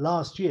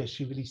 Last year,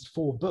 she released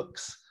 4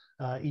 books,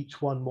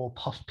 each one more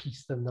puff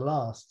piece than the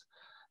last.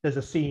 There's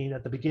a scene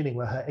at the beginning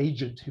where her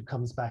agent, who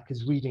comes back,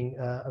 is reading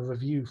a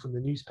review from the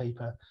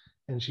newspaper,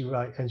 and she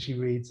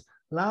reads,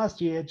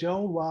 last year,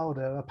 Joan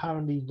Wilder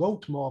apparently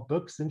wrote more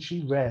books than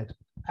she read.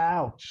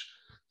 Ouch.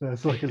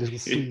 It's like a little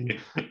scene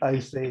I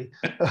see.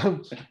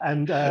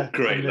 And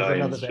great and there's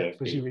another bit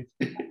where she reads,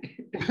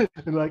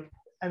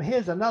 and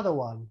here's another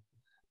one.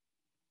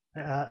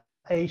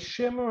 A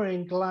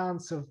shimmering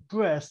glance of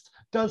breast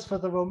does for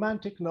the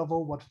romantic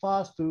novel what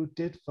fast food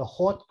did for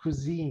haute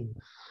cuisine.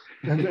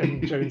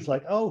 And Joan's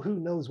like, oh,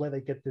 who knows where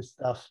they get this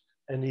stuff?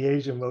 And the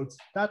Asian wrote,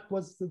 that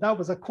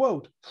was a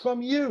quote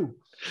from you.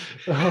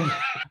 And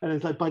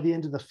it's like, by the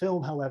end of the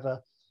film,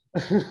 however,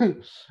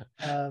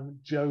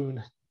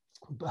 Joan,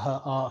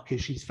 her arc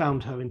is she's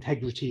found her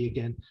integrity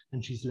again,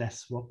 and she's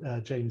less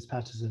James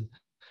Patterson,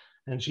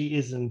 and she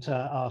isn't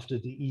after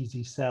the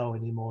easy sell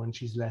anymore, and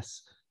she's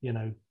less,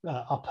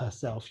 up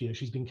herself.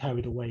 She's been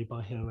carried away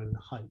by her own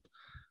hype.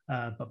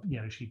 But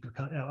she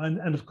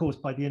and of course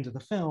by the end of the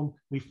film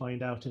we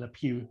find out in a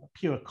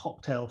pure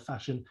cocktail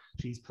fashion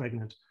she's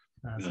pregnant.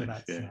 So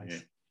that's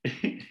nice.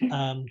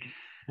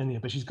 Yeah.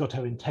 But she's got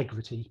her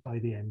integrity by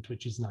the end,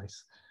 which is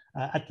nice.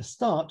 At the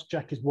start,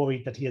 Jack is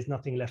worried that he has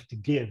nothing left to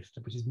give,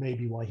 which is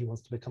maybe why he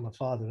wants to become a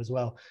father as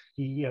well.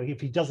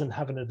 If he doesn't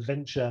have an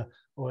adventure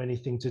or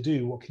anything to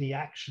do, what can he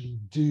actually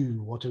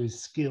do? What are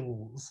his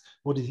skills?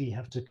 What does he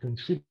have to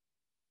contribute?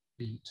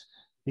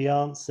 The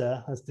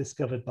answer, as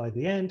discovered by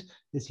the end,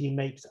 is he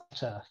makes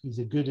utter. He's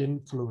a good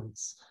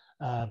influence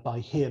by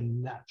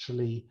him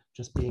naturally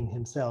just being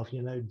himself.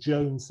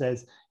 Joan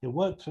says, it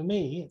worked for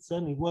me. It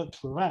certainly worked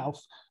for Ralph.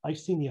 I've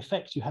seen the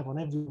effect you have on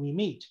everyone we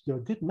meet. You're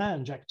a good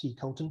man, Jack T.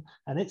 Colton,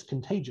 and it's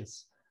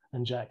contagious.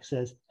 And Jack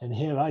says, and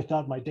here I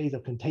thought my days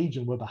of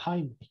contagion were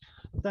behind me.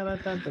 Dun,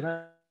 dun,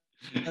 dun,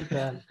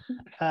 dun.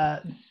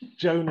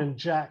 Joan and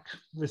Jack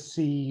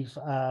receive,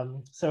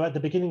 so at the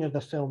beginning of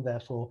the film,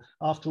 therefore,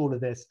 after all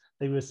of this,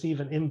 they receive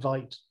an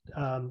invite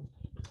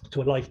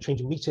to a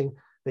life-changing meeting.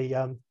 They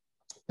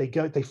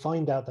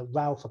find out that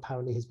Ralph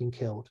apparently has been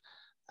killed.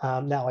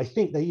 Now, I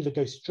think they either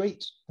go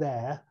straight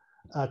there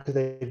because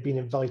they've been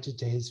invited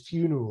to his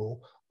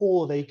funeral,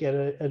 or they get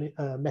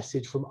a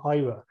message from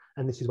Ira.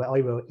 And this is where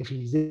Ira, if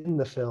he's in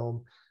the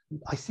film,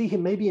 I see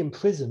him maybe in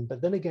prison,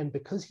 but then again,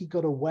 because he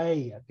got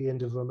away at the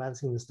end of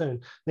Romancing the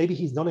Stone, maybe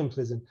he's not in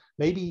prison.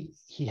 Maybe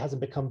he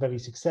hasn't become very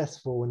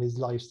successful and his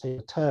life's taken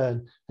a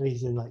turn and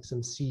he's in like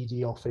some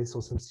seedy office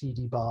or some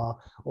seedy bar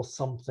or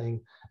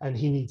something, and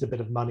he needs a bit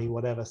of money,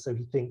 whatever. So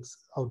he thinks,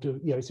 I'll do,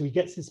 so he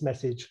gets this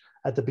message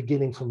at the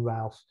beginning from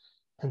Ralph.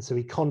 And so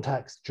he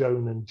contacts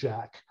Joan and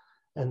Jack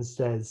and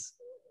says,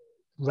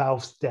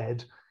 Ralph's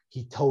dead.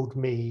 He told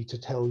me to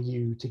tell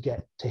you to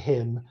get to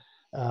him.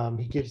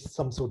 He gives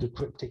some sort of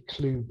cryptic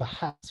clue,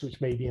 perhaps, which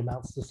maybe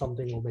amounts to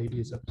something, or maybe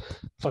is a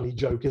funny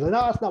joke. He's like,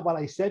 no, that's not what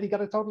I said. He got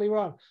it totally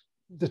wrong.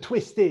 The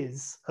twist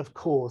is, of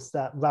course,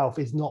 that Ralph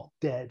is not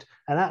dead.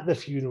 And at the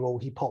funeral,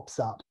 he pops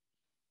up.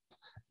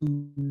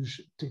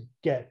 to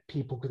get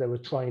people because they were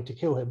trying to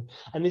kill him.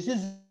 And this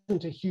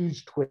isn't a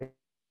huge twist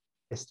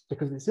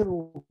because it's in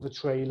all the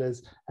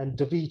trailers, and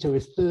DeVito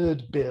is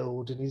third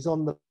billed and he's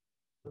on the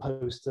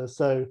poster,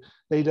 so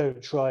they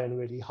don't try and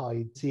really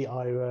hide the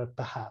Ira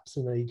perhaps.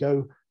 And they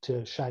go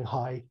to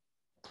Shanghai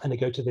and they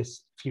go to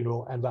this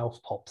funeral, and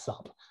Ralph pops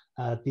up.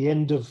 At the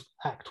end of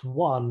Act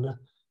 1,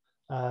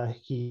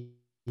 he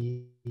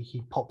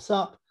pops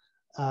up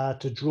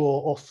to draw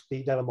off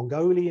there are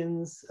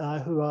Mongolians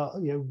who are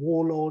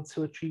warlords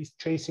who are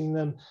chasing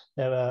them.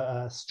 There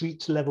are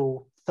street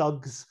level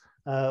thugs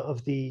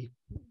of the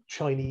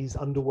Chinese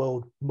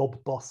underworld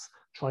mob boss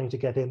trying to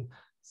get him.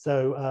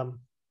 So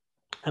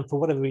and for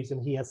whatever reason,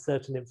 he has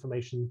certain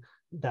information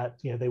that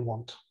they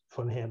want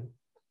from him.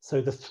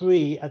 So the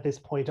three at this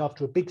point,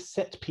 after a big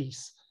set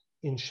piece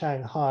in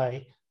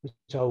Shanghai, which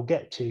I'll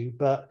get to,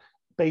 but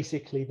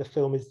basically the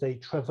film is they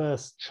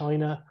traverse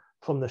China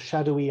from the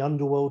shadowy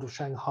underworld of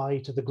Shanghai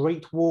to the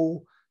Great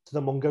Wall, to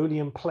the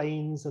Mongolian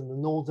plains and the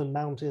northern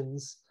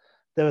mountains.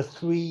 There are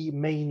three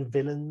main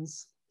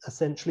villains.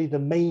 Essentially, the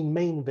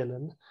main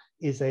villain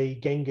is a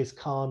Genghis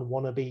Khan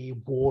wannabe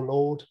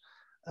warlord,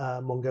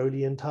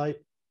 Mongolian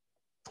type.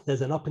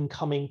 There's an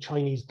up-and-coming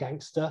Chinese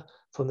gangster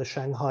from the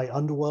Shanghai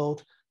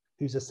underworld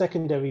who's a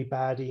secondary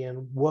baddie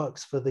and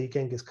works for the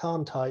Genghis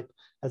Khan type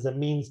as a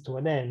means to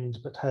an end,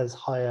 but has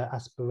higher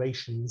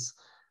aspirations.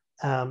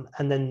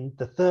 And then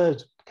the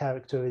third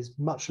character is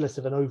much less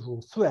of an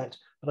overall threat,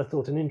 but I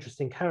thought an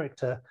interesting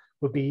character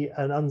would be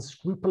an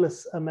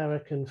unscrupulous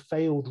American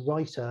failed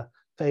writer,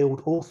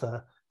 failed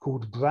author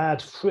called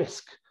Brad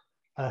Frisk,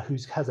 who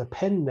has a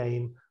pen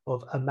name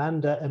of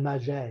Amanda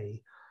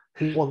Image,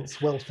 who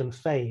wants wealth and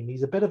fame.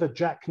 He's a bit of a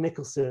Jack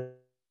Nicholson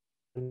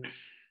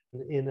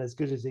in As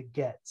Good as It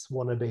Gets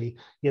wannabe.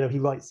 He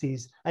writes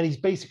these, and he's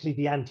basically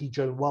the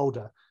anti-Joan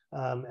Wilder.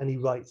 And he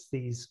writes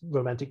these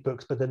romantic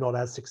books, but they're not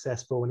as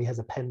successful. And he has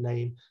a pen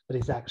name, but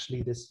he's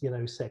actually this,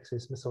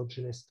 sexist,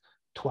 misogynist,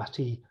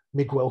 twatty,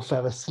 Miguel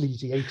Ferrer,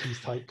 sleazy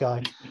 80s type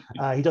guy.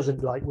 He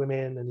doesn't like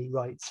women, and he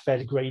writes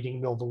fairly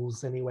degrading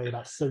novels anyway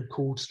about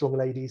so-called strong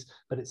ladies,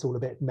 but it's all a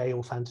bit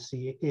male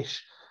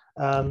fantasy-ish.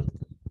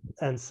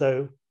 And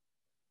so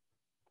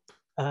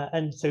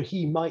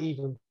he might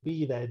even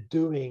be there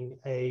doing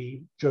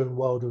a Joan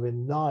Wilder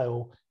in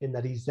Nile, in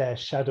that he's there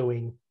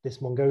shadowing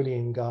this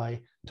Mongolian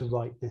guy to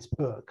write this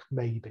book,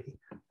 maybe.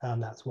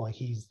 That's why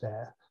he's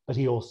there. But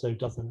he also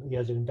he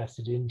has an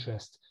invested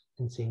interest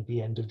in seeing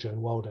the end of Joan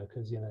Wilder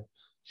because,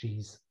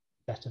 she's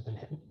better than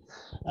him.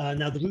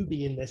 Now, the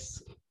ruby in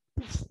this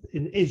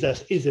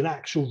is an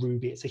actual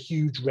ruby. It's a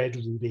huge red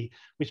ruby,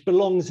 which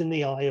belongs in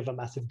the eye of a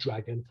massive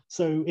dragon.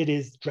 So it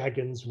is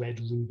dragon's red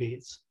ruby.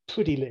 It's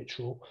pretty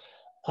literal.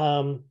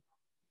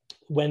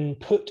 When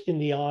put in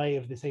the eye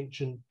of this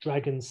ancient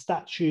dragon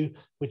statue,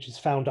 which is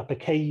found up a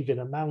cave in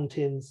a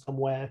mountain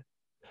somewhere,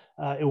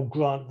 it will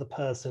grant the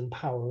person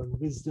power and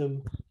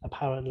wisdom,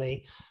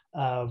 apparently.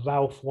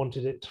 Ralph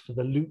wanted it for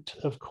the loot,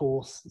 of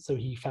course, so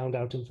he found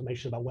out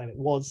information about where it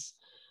was.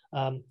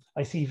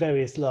 I see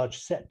various large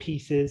set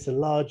pieces, a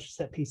large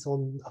set piece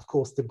on, of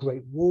course, the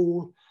Great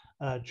Wall,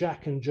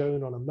 Jack and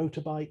Joan on a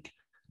motorbike,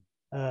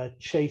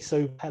 chase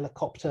over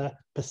helicopter,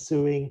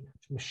 pursuing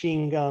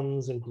machine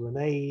guns and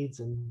grenades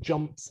and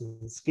jumps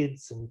and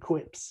skids and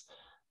quips.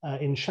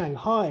 In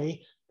Shanghai,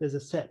 there's a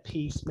set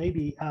piece,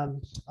 maybe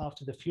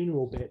after the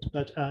funeral bit,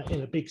 but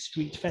in a big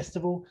street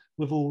festival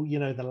with all,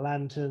 the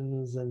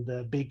lanterns and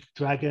the big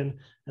dragon,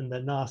 and the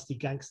nasty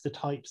gangster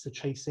types are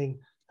chasing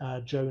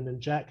Joan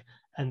and Jack,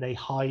 and they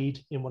hide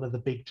in one of the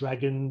big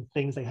dragon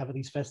things they have at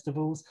these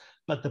festivals.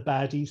 But the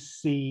baddies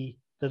see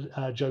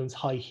Joan's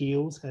high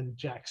heels, and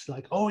Jack's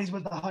like, oh, he's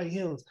with the high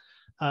heels,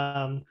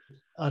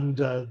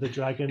 under the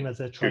dragon as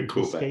they're trying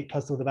to escape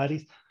past all the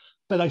baddies.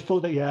 But I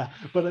thought that,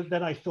 but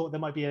then I thought there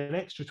might be an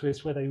extra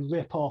twist where they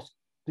rip off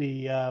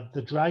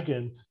the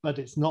dragon, but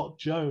it's not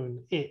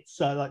Joan. It's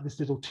like this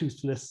little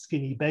toothless,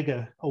 skinny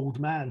beggar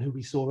old man who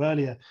we saw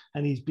earlier,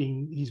 and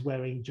he's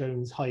wearing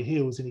Joan's high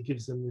heels, and he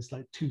gives them this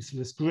like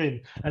toothless grin,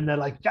 and they're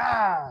like,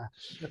 ah!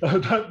 It's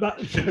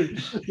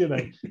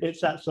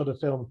that sort of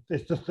film.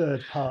 It's the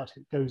third part.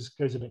 It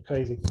goes a bit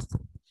crazy.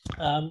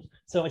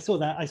 So I saw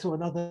that. I saw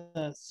another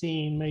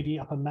scene, maybe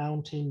up a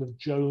mountain, with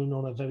Joan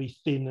on a very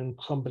thin and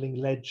crumbling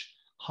ledge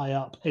high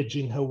up,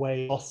 edging her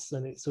way across,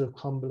 and it's sort of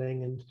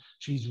crumbling, and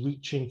she's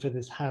reaching for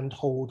this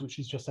handhold, which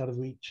is just out of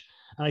reach.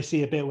 And I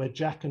see a bit where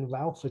Jack and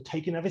Ralph are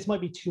taken. Now, this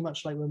might be too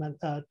much like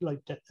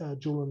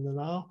Jewel and the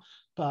Nile,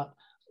 but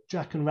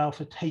Jack and Ralph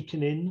are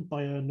taken in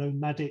by a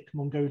nomadic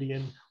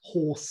Mongolian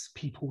horse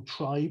people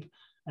tribe,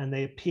 and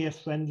they appear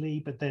friendly,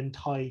 but then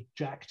tie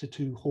Jack to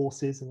two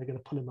horses, and they're going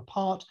to pull him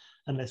apart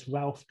unless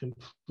Ralph can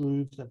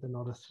prove that they're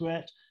not a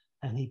threat.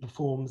 And he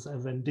performs a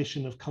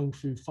rendition of Kung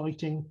Fu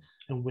fighting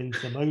and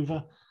wins them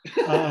over.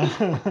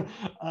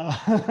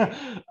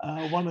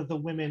 One of the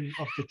women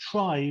of the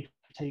tribe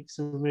takes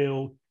a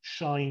real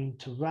shine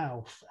to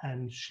Ralph,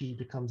 and she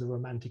becomes a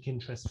romantic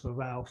interest for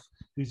Ralph,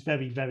 who's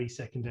very, very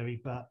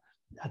secondary, but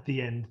at the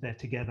end they're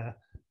together,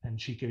 and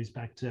she goes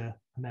back to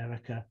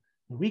America,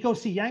 we go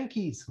see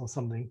Yankees or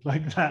something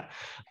like that.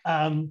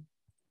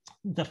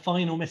 The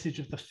final message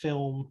of the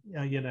film,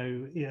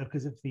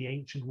 because of the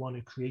Ancient One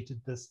who created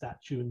the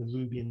statue and the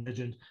ruby and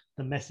legend,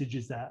 the message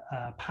is that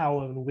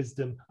power and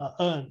wisdom are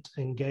earned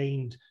and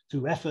gained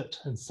through effort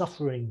and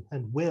suffering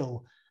and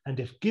will. And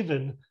if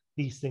given,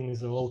 these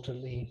things are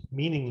ultimately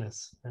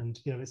meaningless. And,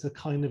 it's a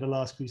kind of a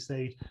Last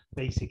Crusade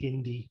basic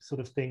indie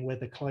sort of thing where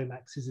the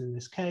climax is in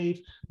this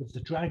cave with the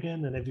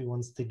dragon and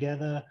everyone's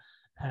together.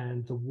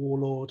 And the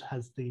warlord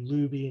has the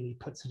ruby and he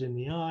puts it in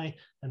the eye,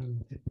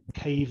 and the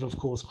cave, of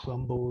course,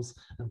 crumbles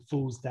and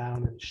falls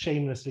down and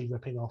shamelessly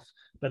ripping off,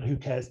 but who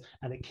cares?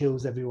 And it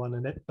kills everyone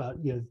in it.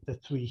 But the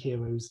three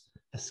heroes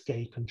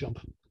escape and jump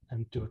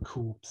and do a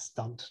cool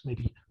stunt,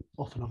 maybe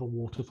off another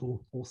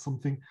waterfall or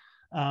something.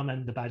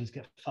 And the baddies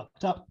get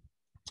fucked up.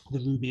 The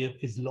ruby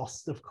is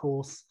lost, of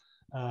course.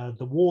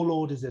 The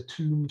warlord is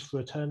entombed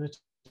for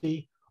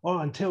eternity,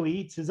 or until he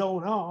eats his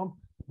own arm,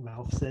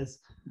 Ralph says.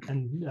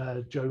 And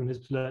Joan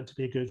has learned to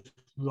be a good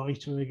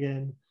writer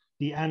again.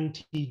 The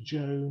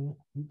anti-Joan,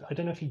 I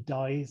don't know if he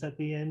dies at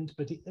the end,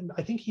 but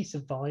I think he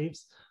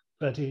survives.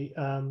 But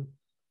then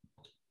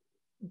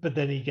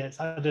he gets,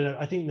 I don't know,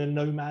 I think the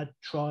nomad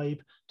tribe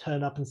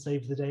turn up and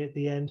save the day at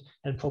the end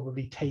and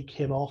probably take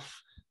him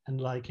off. And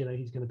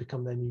he's going to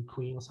become their new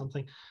queen or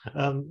something.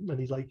 And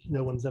he's like,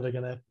 no one's ever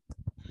going to,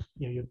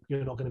 you're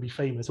not going to be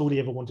famous. All he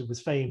ever wanted was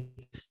fame.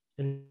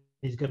 And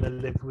he's going to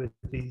live with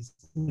these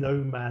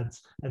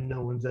nomads and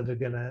no one's ever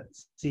going to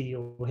see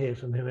or hear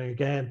from him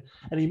again.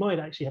 And he might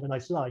actually have a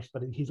nice life,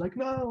 but he's like,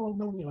 no,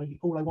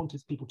 all I want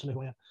is people to know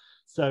who I am.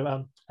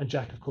 So, and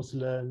Jack, of course,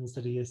 learns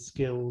that he has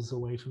skills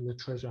away from the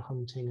treasure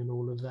hunting and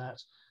all of that.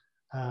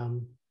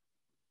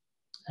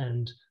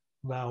 And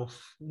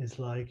Ralph is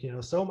like,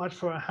 so much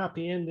for a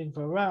happy ending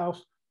for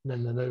Ralph. And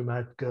then the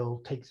nomad girl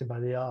takes him by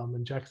the arm,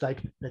 and Jack's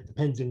like, that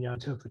depends on your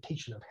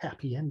interpretation of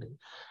happy ending.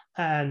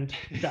 And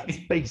that's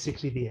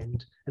basically the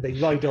end. And they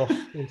ride off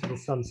into the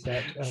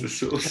sunset. It's a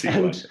saucy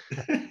one.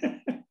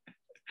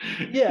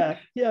 yeah,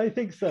 I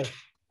think so.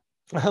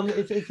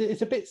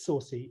 It's a bit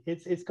saucy.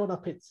 It's gone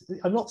up.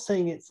 I'm not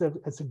saying it's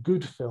a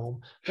good film,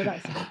 but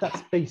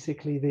that's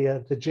basically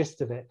the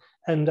gist of it.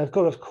 And I've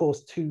got, of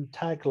course, two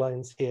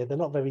taglines here. They're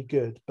not very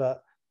good,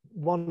 but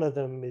one of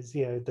them is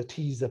the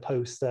teaser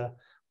poster.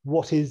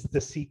 What is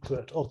the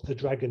secret of the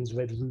dragon's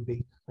red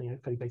ruby?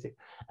 Very basic.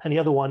 And the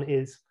other one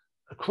is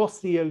across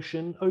the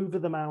ocean, over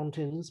the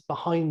mountains,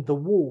 behind the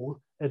wall,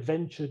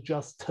 adventure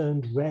just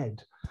turned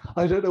red.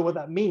 I don't know what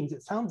that means.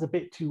 It sounds a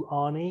bit too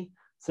Arnie.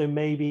 So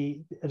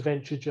maybe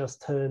adventure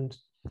just turned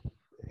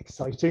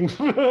exciting.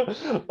 I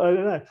don't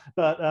know,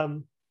 but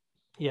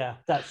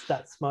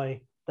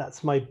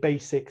that's my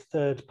basic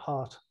third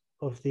part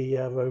of the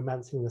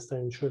Romancing the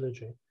Stone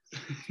trilogy.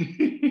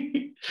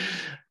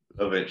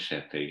 Love it,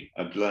 Sheppy.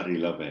 I bloody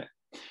love it.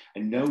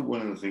 And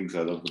one of the things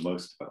I love the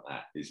most about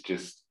that is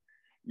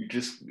you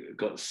just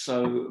got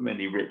so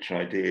many rich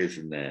ideas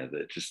in there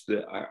that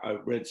I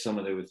read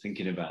someone they were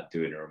thinking about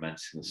doing a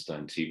Romancing the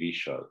Stone TV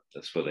show.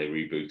 That's what they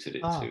rebooted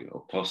it to,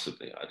 or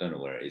possibly. I don't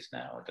know where it is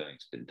now. I don't think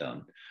it's been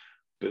done.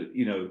 But,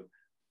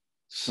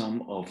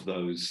 some of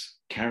those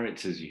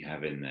characters you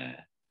have in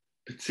there,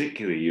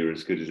 particularly You're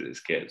As Good As It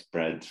Gets,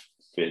 Brad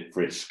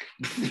Frisk,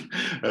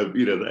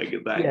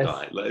 that yes.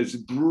 Guy. It's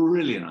a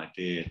brilliant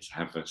idea to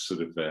have a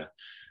sort of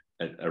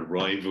a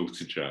rival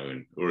to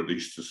Joan, or at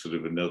least a sort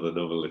of another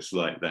novelist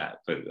like that,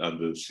 but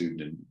under the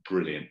pseudonym.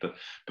 Brilliant. But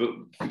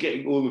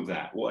forgetting all of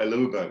that, what I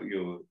love about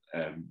your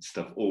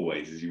stuff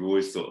always is you've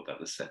always thought about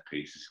the set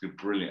piece. It's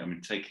brilliant. I mean,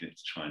 taking it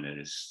to China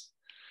is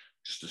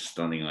just a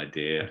stunning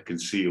idea. I can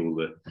see all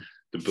the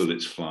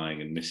bullets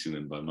flying and missing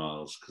them by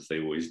miles, because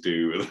they always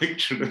do.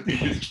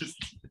 It's just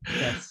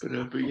yes.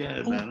 But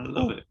yeah, man, I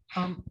love it.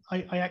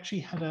 I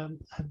actually had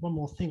one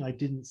more thing I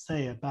didn't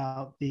say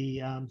about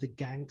the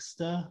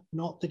gangster,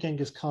 not the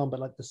Genghis Khan, but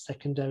like the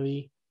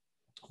secondary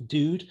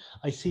dude.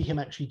 I see him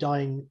actually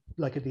dying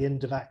like at the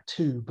end of Act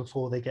 2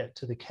 before they get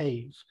to the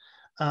cave.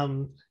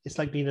 It's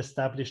like being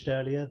established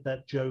earlier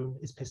that Joan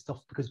is pissed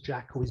off because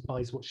Jack always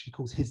buys what she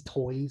calls his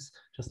toys,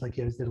 just like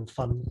his little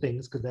fun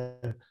things because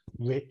they're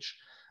rich.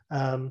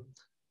 And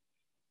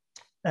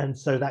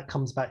so that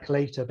comes back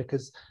later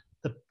because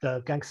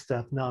the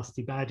gangster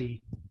nasty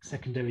baddie,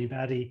 secondary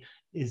baddie,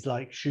 is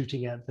like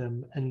shooting at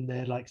them, and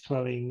they're like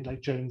throwing,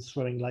 like Joan's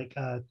throwing like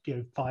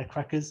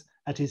firecrackers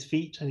at his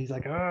feet, and he's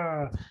like,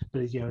 ah,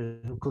 but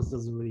of course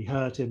doesn't really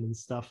hurt him and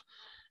stuff.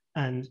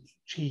 And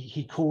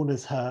he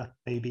corners her,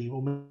 maybe,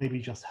 or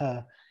maybe just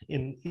her,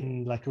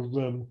 in like a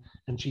room,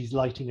 and she's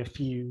lighting a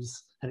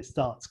fuse, and it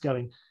starts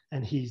going,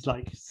 and he's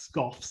like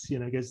scoffs,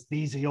 goes,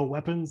 "These are your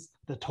weapons,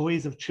 the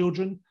toys of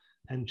children?"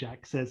 And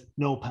Jack says,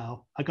 "No,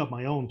 pal, I got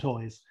my own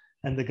toys."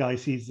 And the guy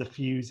sees the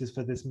fuse is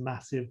for this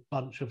massive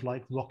bunch of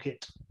like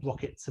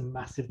rockets and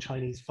massive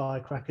Chinese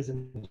firecrackers,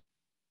 and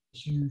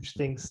huge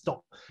things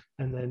stop,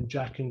 and then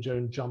Jack and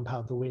Joan jump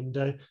out the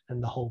window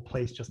and the whole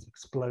place just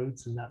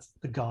explodes, and that's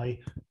the guy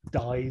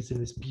dies in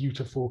this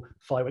beautiful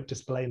firework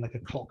display in like a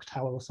clock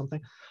tower or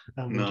something.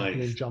 Nice. Jack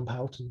and then jump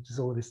out, and there's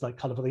all this like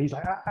colorful, he's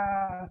like,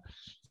 ah.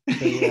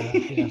 So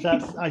yeah,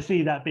 that's, I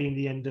see that being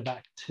the end of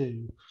Act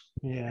 2.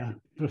 Yeah,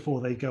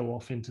 before they go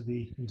off into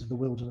the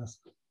wilderness.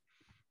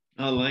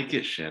 I like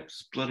it, Shep.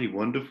 It's bloody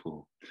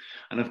wonderful.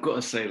 And I've got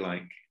to say,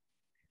 like,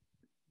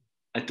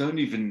 I know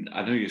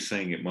you're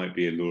saying it might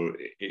be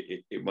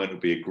it might not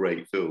be a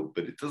great film,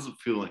 but it doesn't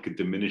feel like a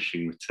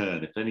diminishing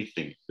return. If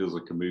anything, it feels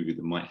like a movie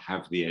that might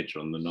have the edge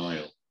on the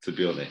Nile, to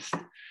be honest,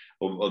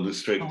 on the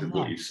strength of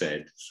what you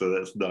said. So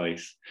that's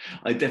nice.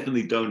 I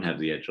definitely don't have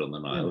the edge on the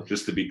Nile,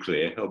 just to be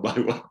clear. On my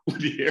one, when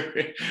you hear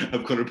it,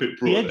 I've got a bit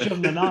broader. The Edge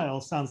on the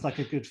Nile sounds like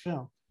a good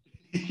film.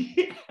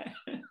 Yeah.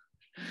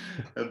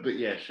 But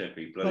yeah,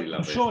 Sheppy, bloody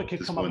love it. I'm sure I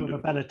could come up with a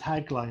better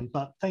tagline,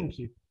 but thank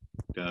you.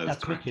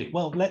 That's wicked.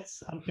 Well,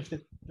 let's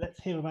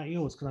hear about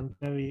yours, because I'm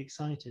very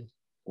excited.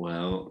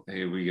 Well,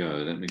 here we go.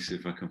 Let me see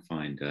if I can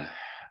find her.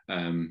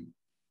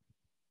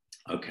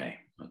 Okay,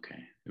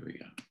 here we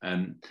go.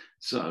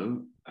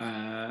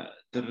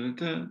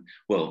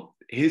 Well,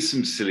 here's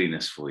some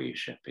silliness for you,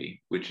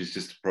 Sheppy, which is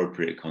just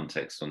appropriate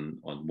context on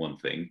one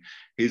thing.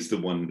 Here's the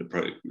one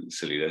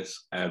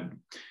silliness.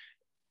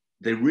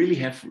 They really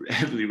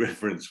heavily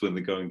reference when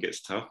the going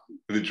gets tough,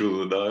 the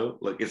Jewel of the Nile.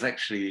 Like, it's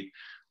actually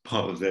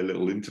part of their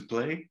little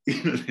interplay.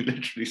 You know, they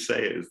literally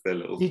say it as their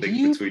little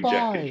thing between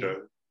Jack and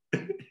Joe.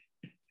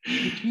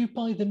 Did you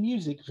buy the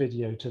music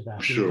video to that?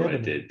 I'm sure I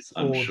did.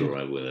 I'm sure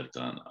I will have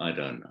done. I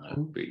don't know.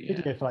 But yeah.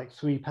 Video for like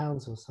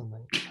 £3 or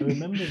something.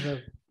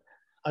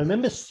 I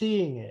remember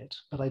seeing it,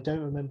 but I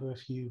don't remember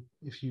if you.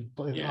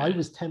 I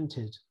was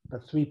tempted,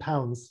 but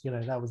 £3, you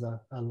know, that was a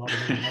lot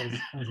of money.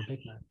 That was a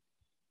big man.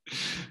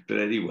 But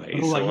anyway,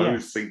 I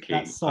was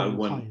thinking, I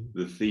want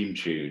the theme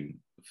tune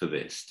for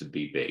this to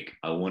be big.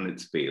 I want it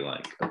to be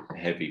like a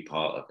heavy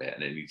part of it,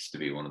 and it needs to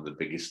be one of the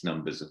biggest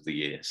numbers of the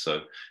year.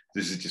 So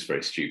this is just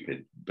very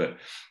stupid, but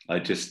I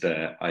just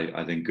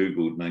I then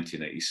googled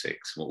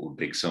 1986, what were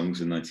big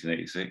songs in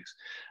 1986.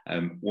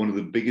 One of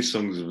the biggest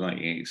songs of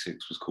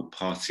 1986 was called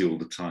Party All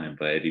the Time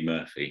by Eddie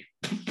Murphy.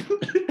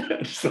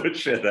 So I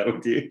shared that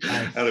with you.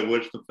 Nice. And I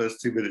watched the first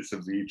 2 minutes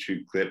of the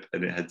YouTube clip,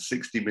 and it had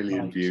 60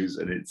 million views,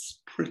 and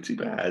it's pretty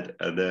bad.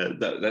 And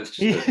that's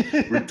just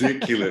a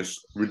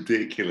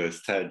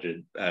ridiculous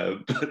tangent.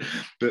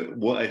 But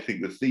what I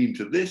think the theme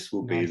to this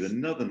will be is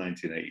another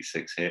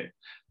 1986 hit,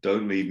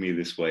 Don't Leave Me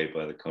This Way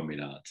by the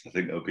Communards. I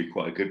think that would be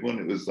quite a good one.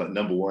 It was like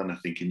 #1, I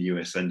think, in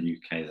US and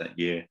UK that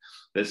year.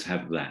 Let's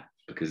have that,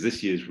 because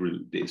this year's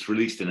it's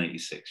released in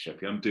 86,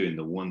 Sheppy. I'm doing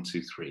the 1,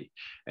 2, 3,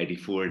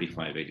 84,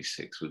 85,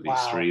 86 with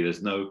these three.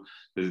 There's no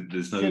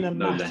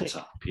let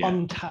up. Yeah.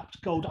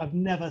 Untapped gold. I've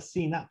never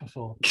seen that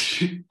before.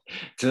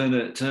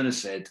 Turner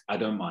said, I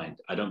don't mind.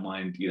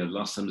 You know,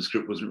 last time the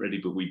script wasn't ready,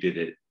 but we did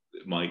it.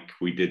 Mike,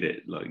 we did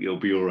it. Like, you'll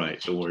be all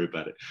right. Don't worry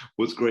about it.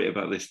 What's great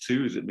about this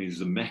too is it means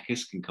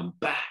Zemeckis can come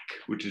back,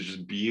 which is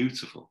just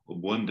beautiful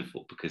and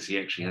wonderful, because he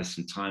actually has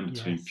some time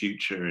between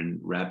Future and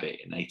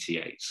Rabbit in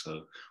 88.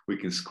 So we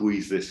can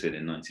squeeze this in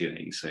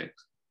 1986.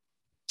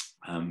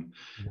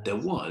 There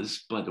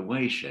was, by the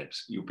way,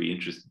 Sheps, you'll be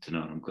interested to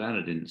know, and I'm glad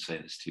I didn't say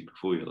this to you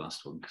before your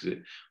last one, because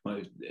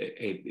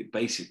it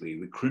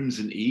basically, The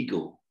Crimson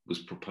Eagle was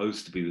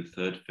proposed to be the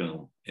third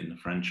film in the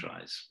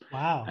franchise.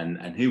 Wow.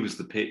 And here was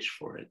the pitch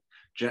for it.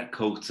 Jack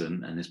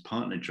Colton and his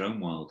partner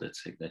Joan Wilder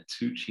take their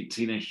 2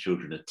 teenage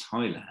children to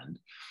Thailand,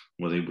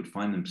 where they would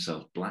find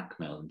themselves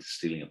blackmailed into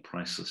stealing a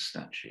priceless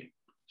statue.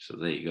 So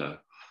there you go.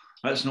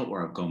 That's not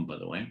where I've gone, by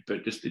the way,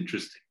 but just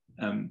interesting.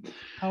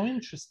 How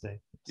interesting.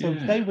 So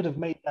they would have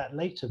made that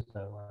later,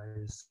 though,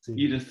 I see.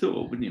 You'd have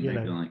thought, wouldn't you?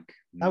 Maybe like...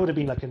 That would have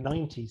been like a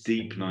 90s.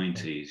 Deep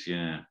 90s,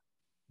 yeah.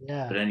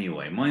 Yeah. But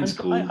anyway, mine's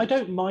cool. I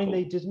don't mind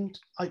they didn't.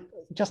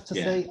 Just to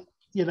say,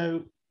 you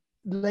know,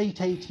 late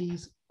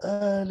 80s,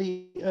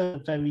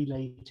 very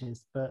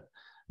latest, but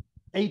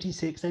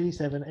 86,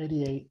 87,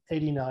 88,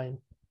 89,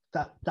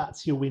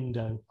 that's your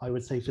window, I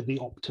would say, for the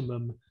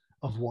optimum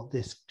of what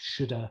this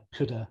shoulda,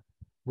 coulda,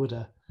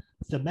 woulda.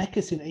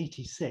 Zemeckis in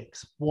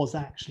 86 was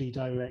actually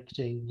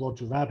directing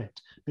Roger Rabbit,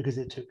 because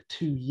it took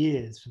 2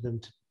 years for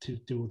them to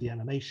do all the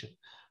animation.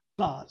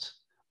 But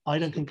I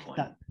don't think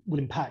that will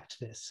impact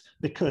this,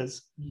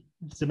 because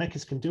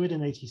Zemeckis can do it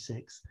in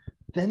 86,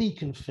 then he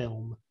can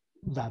film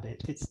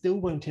Rabbit. It still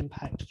won't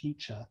impact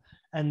Future.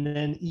 And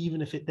then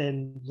even if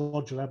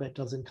Roger Rabbit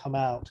doesn't come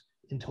out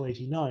until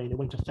 89, it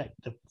won't affect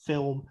the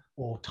film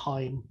or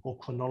time or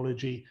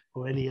chronology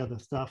or any other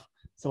stuff.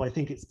 So I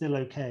think it's still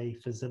okay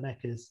for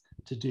Zemeckis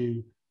to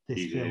do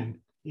this film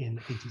in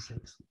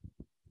 86.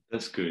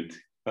 That's good.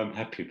 I'm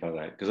happy about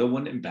that, because I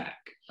want him back.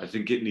 I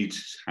think it needs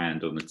his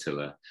hand on the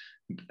tiller.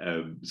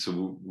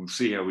 So we'll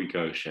see how we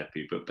go,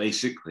 Sheppy. But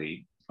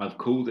basically, I've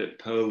called it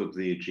Pearl of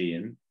the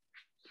Aegean,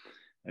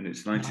 and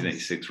it's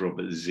 1986. Nice.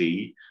 Robert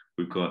Z.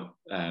 We've got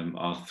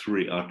our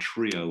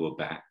trio are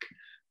back.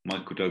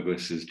 Michael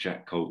Douglas as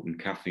Jack Colton,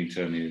 Kathleen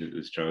Turner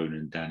as Joan,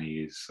 and Danny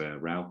is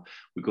Ralph.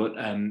 We've got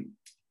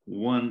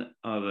one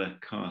other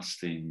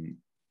casting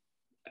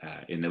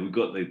in there. We've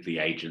got the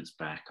agents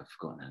back. I've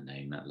forgotten her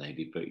name, that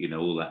lady, but you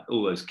know,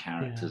 all those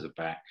characters are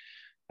back.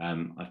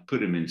 I've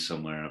put him in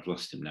somewhere. I've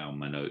lost him now in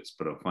my notes,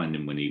 but I'll find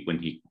him when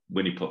he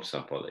when he pops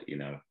up, I'll let you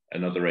know.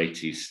 Another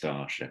 80s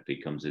star,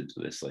 Sheppy, comes into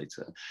this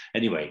later.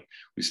 Anyway,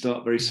 we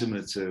start very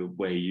similar to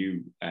where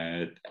you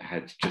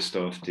had just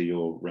after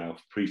your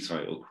Ralph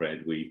pre-title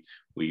cred. We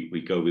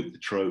go with the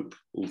trope.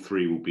 All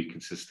three will be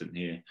consistent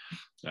here.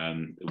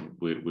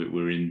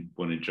 We're in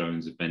one of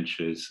Joan's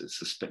adventures.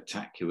 It's a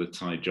spectacular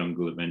Thai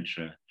jungle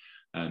adventure.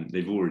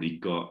 They've already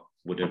got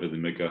whatever the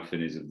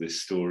MacGuffin is of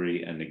this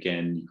story. And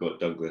again, you've got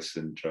Douglas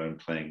and Joan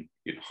playing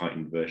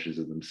heightened versions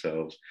of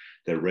themselves.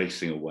 They're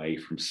racing away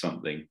from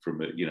something,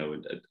 from a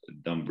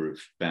number of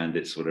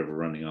bandits, whatever,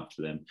 running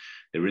after them.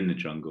 They're in the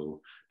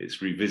jungle.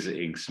 It's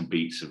revisiting some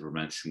beats of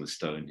Romancing the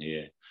Stone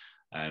here.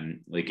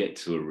 They get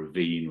to a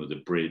ravine with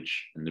a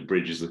bridge, and the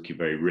bridge is looking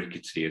very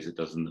rickety as it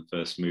does in the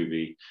first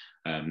movie.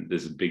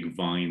 There's a big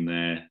vine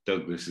there.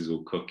 Douglas is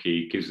all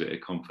cocky, gives it a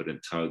confident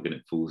tug, and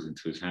it falls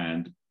into his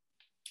hand.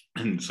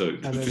 And so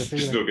it's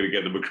just not going to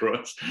get them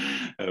across.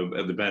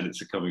 And the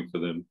bandits are coming for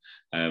them.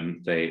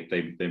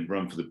 They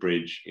run for the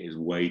bridge. It is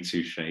way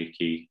too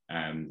shaky.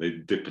 They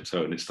dip a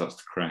toe and it starts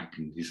to crack.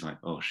 And he's like,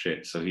 oh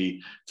shit. So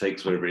he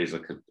takes whatever it is,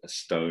 like a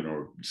stone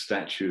or a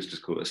statue. Let's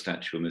just call it a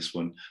statue on this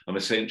one. I'm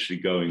essentially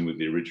going with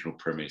the original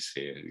premise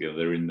here.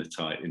 They're in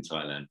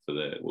Thailand for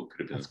what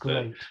could have been. That's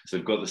great. So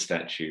they've got the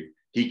statue.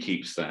 He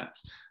keeps that.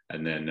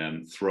 And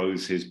then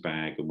throws his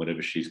bag and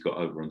whatever she's got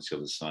over onto the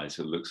other side.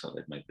 So it looks like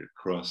they've made it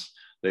across.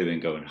 They then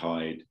go and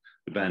hide.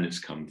 The bandits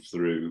come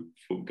through,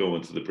 go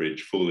onto the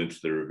bridge, fall into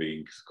the ravine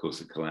because, of course,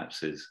 it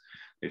collapses.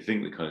 They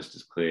think the coast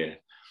is clear,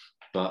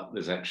 but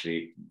there's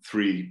actually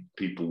 3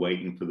 people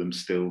waiting for them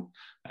still,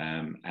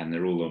 and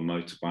they're all on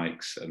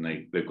motorbikes, and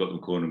they've got them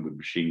cornered with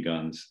machine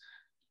guns.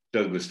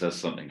 Douglas does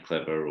something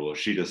clever, or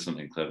she does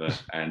something clever,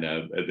 and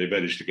they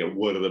manage to get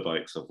one of the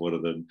bikes off one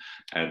of them,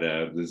 and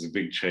there's a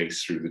big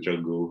chase through the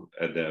jungle,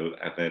 and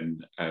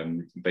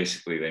then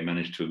basically they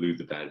manage to elude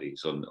the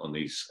baddies on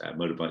these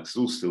motorbikes. It's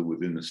all still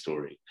within the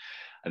story.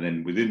 And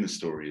then within the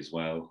story as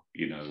well,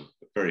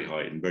 very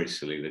heightened, very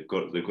silly. They've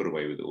got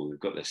away with it all. They've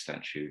got their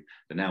statue.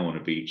 They're now on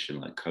a beach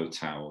in like Koh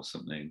Tao or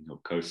something, or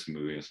Koh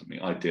Samui or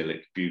something.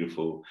 Idyllic,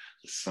 beautiful.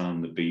 The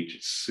sun, the beach.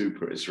 It's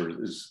super. It's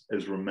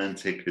as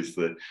romantic as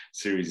the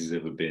series has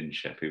ever been.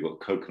 Sheppy. We've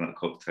got coconut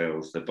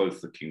cocktails. They're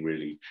both looking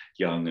really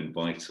young and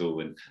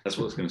vital. And that's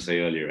what I was going to say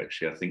earlier.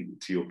 Actually, I think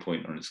to your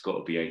point on it's got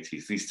to be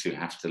 80s. These two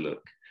have to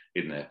look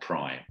in their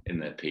prime, in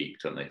their peak,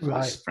 don't they? For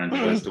this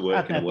franchise to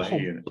work in a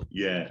way.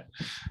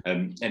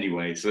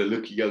 Anyway, so they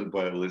look young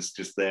vital, it's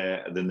just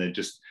there, and then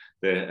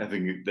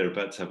they're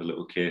about to have a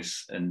little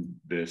kiss, and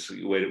there's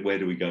where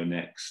do we go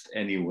next?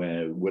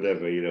 Anywhere,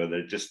 whatever,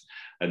 they're just,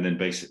 and then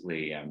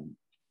basically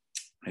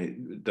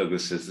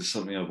Douglas says, there's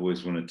something I've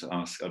always wanted to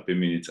ask, I've been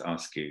meaning to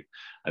ask you.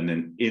 And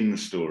then in the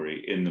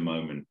story, in the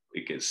moment,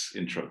 it gets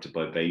interrupted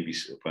by baby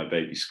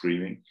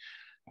screaming.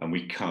 And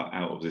we cut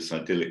out of this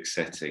idyllic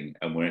setting,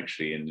 and we're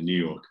actually in the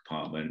New York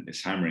apartment.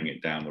 It's hammering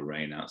it down with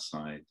rain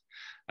outside.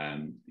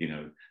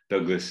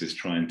 Douglas is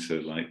trying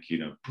to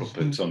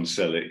proper Tom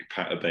Selleck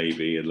pat a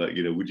baby, and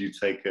would you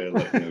take her?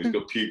 He's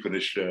got puke on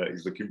his shirt.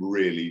 He's looking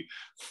really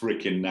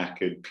freaking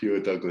knackered,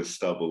 pure Douglas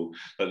stubble.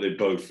 But they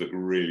both look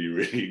really,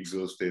 really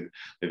exhausted.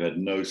 They've had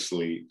no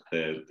sleep.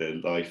 Their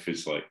life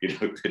is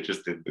they're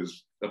just in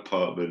this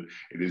apartment.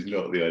 It is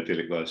not the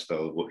idyllic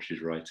lifestyle of what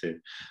she's writing.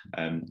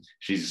 So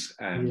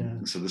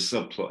the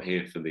subplot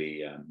here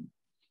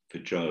for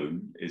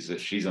Joan is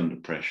that she's under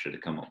pressure to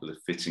come up with a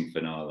fitting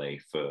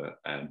finale for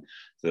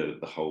the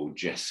whole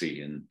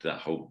Jesse and that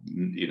whole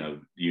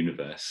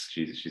universe.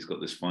 She's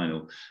got this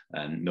final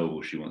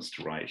novel she wants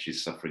to write.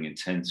 She's suffering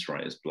intense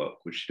writer's block,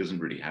 which she doesn't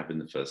really have in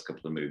the first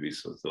couple of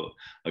movies. So I thought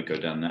I'd go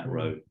down that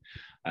road.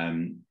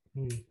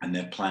 And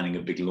they're planning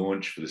a big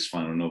launch for this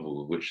final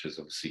novel, which there's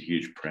obviously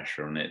huge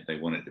pressure on it. They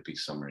want it to be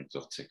somewhere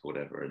exotic or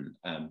whatever.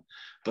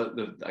 But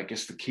I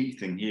guess the key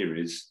thing here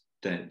is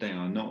that they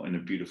are not in a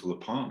beautiful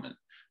apartment.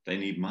 They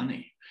need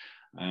money.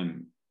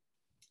 And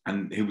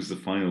here was the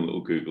final little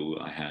Google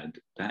that I had.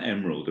 That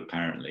emerald,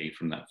 apparently,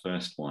 from that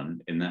first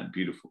one, in that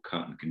beautiful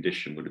cut and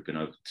condition, would have been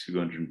over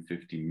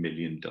 $250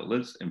 million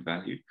in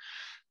value.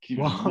 Can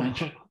you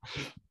imagine?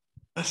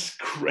 That's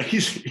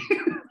crazy.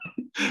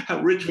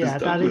 How rich was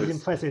Douglas? That is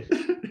impressive.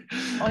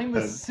 I'm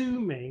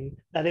assuming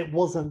that it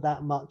wasn't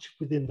that much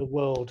within the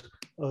world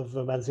of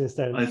Romancing the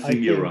Stone. I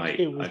think you're right.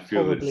 It was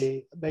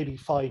probably maybe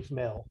 5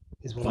 mil.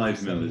 Is what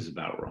 5 mil is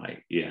about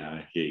right. Yeah,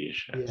 I hear you,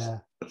 Chef. Yeah.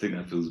 I think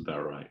that feels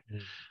about right.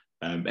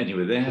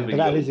 Anyway, they're having. But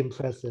that is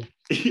impressive.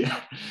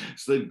 Yeah,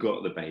 so they've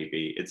got the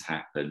baby. It's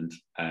happened.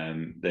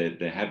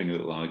 They're having a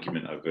little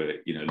argument over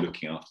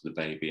looking after the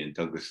baby, and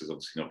Douglas is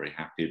obviously not very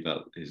happy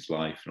about his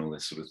life and all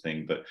this sort of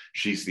thing. But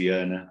she's the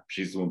earner.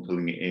 She's the one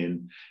pulling it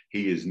in.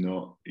 He is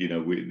not.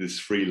 With this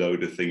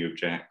freeloader thing of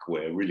Jack,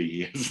 where really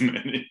he hasn't.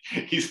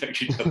 He's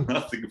actually done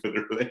nothing for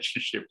the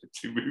relationship in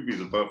 2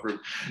 movies apart from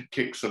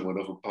kick someone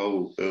off a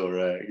pole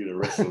or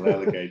wrestle an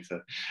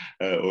alligator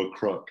or a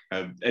croc.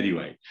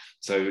 Anyway,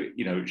 so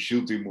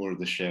she'll do more of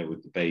the share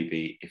with the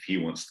baby if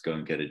he wants to go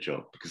and get a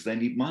job, because they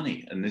need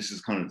money. And this is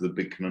kind of the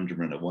big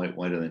conundrum around it.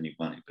 Why do they need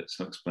money? But it's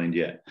not explained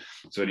yet.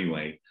 So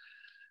anyway,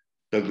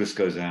 Douglas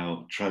goes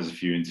out, tries a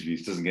few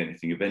interviews, doesn't get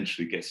anything,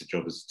 eventually gets a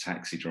job as a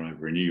taxi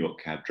driver, a New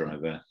York cab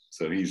driver.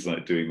 So he's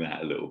like doing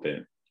that a little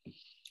bit.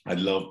 I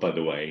love, by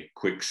the way,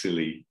 quick,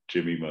 silly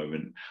Jimmy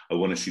moment. I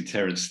want to see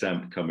Terence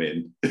Stamp come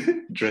in,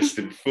 dressed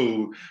in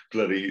full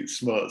bloody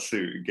smart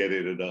suit and get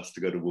in and ask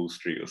to go to Wall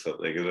Street or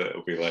something. And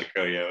it'll be like,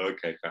 oh, yeah,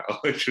 okay, pal.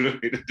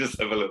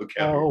 Just have a little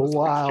camera. Oh,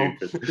 wow.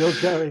 You're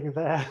going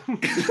there.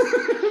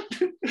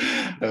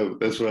 Oh,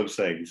 that's what I'm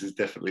saying. This is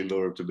definitely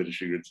law of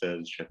diminishing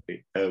returns,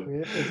 Sheppy.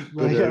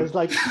 It's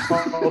like,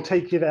 I'll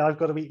take you there. I've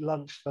got to eat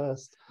lunch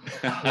first.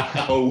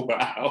 Oh,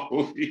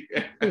 wow.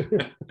 Yeah.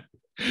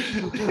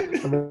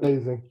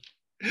 Amazing.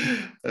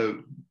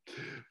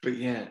 But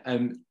yeah,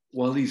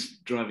 while he's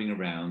driving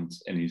around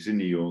and he's in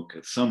New York,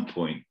 at some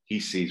point he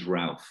sees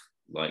Ralph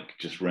like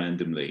just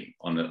randomly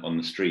on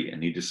the street,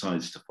 and he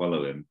decides to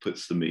follow him.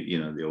 Puts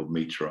the old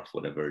meter off,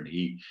 whatever, and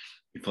he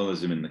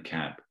follows him in the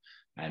cab,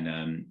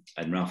 and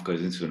Ralph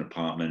goes into an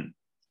apartment.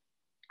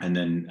 And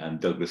then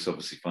Douglas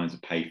obviously finds a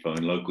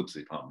payphone local to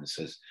the apartment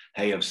and says,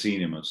 "Hey, I've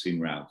seen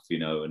Ralph,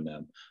 and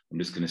I'm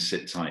just going to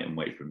sit tight and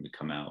wait for him to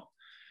come out.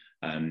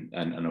 And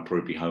I'll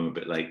probably be home a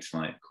bit late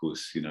tonight, of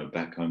course,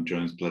 back home,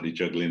 Joan's bloody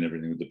juggling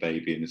everything with the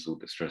baby and it's all a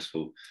bit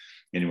stressful."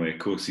 Anyway, of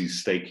course,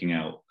 he's staking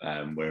out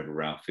wherever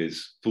Ralph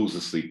is, falls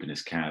asleep in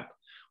his cab,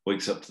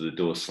 wakes up to the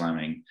door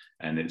slamming,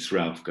 and it's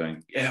Ralph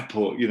going,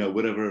 "Airport,"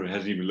 whatever,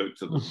 hasn't even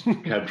looked at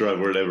the cab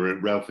driver or whatever.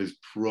 And Ralph is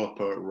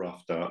proper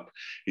roughed up.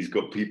 He's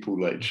got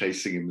people like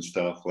chasing him and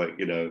stuff,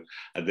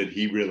 and then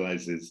he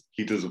realizes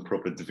he does a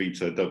proper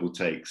DeVito double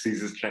take,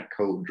 sees as Jack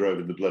Colton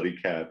driving the bloody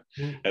cab,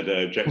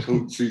 and Jack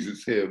Colton sees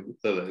it's him,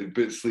 a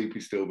bit sleepy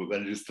still, but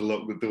manages to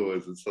lock the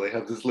doors. And so they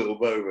have this little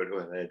moment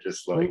where they're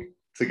just like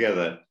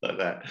together like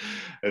that.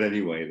 And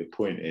anyway, the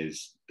point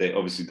is, they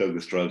obviously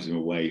Douglas drives him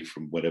away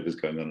from whatever's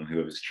going on and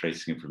whoever's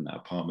chasing him from that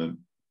apartment.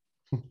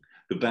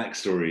 The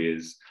backstory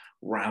is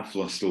Ralph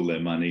lost all their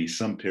money,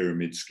 some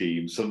pyramid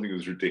scheme, something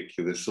was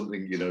ridiculous,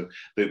 something,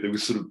 they were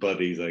sort of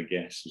buddies, I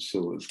guess, of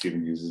sorts,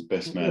 giving you his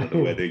best man at the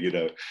wedding,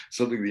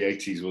 something the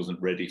 80s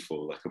wasn't ready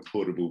for, like a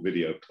portable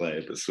video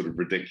player, but sort of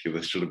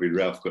ridiculous, should have been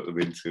Ralph got them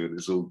into, and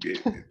it's all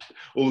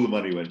the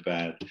money went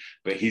bad,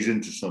 but he's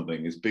into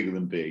something, it's bigger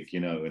than big,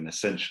 and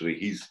essentially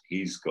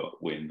he's got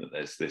wind that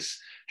there's this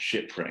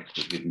shipwreck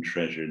with hidden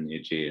treasure in the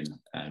Aegean,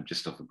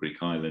 just off a Greek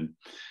island.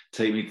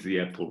 Take me to the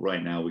airport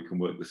right now, we can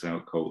work this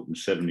out, Colton,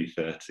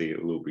 70-30,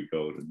 it will all be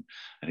golden.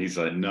 And he's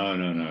like,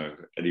 no.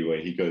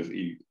 Anyway, he goes,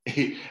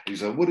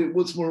 he's like,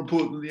 what's more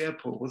important than the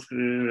airport?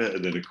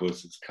 And then, of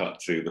course, it's cut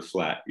to the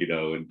flat,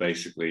 and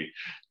basically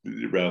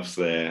Ralph's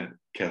there,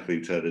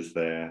 Kathleen Turner's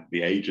there,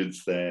 the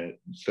agent's there,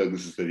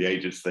 Douglas is there, the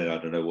agent's there, I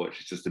don't know what,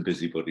 she's just a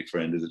busybody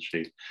friend, isn't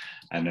she?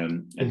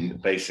 And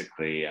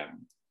basically,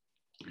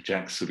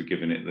 Jack's sort of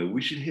giving it that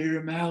we should hear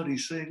him out.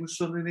 He's saying there's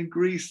something in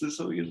Greece. There's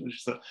something. And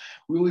she's like,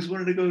 we always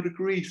wanted to go to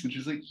Greece. And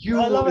she's like, you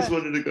always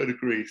wanted to go to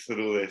Greece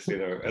and all this,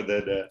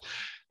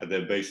 And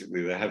then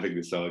basically they're having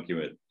this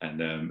argument, and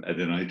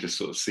then I just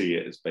sort of see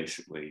it as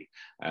basically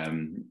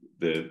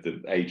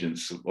the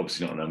agent's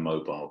obviously not on a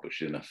mobile, but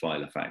she's in a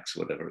Filofax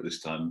or whatever at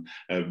this time.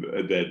 And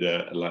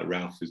then like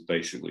Ralph is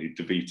basically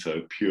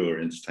DeVito, pure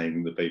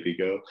entertaining the baby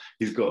girl.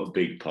 He's got a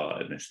big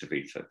part in this,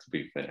 DeVito, to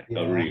be fair.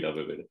 Yeah. I really love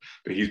him,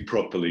 but he's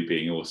properly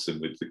being awesome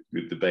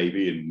with the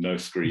baby and no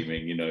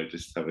screaming,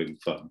 just having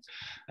fun.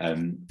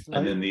 And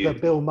then the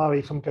Bill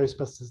Murray from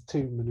Ghostbusters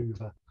 2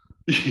 maneuver.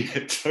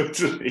 Yeah,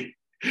 totally.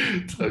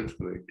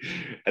 Totally.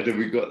 And then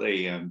we got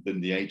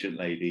the agent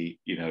lady,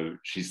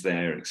 she's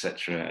there,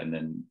 etc. And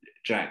then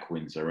Jack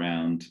wins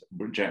Joan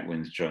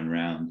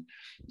round,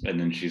 and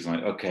then she's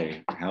like,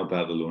 okay, how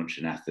about the launch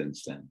in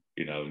Athens then?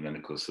 And then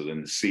of course, so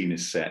then the scene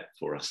is set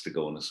for us to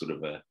go on a sort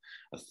of a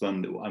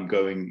thunder. I'm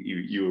going.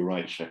 You were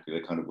right, Sheppy.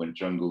 They kind of went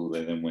jungle.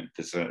 They then went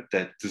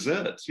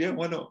desserts. Yeah,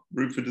 why not?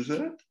 Room for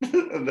dessert.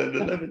 And then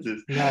the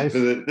Leviters. Nice.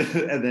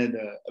 And then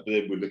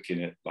we're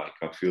looking at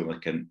I feel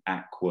like an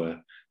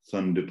Aqua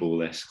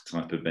Thunderball-esque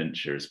type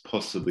adventure is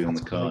possibly on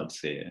the cards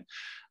here.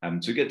 So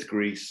we get to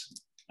Greece.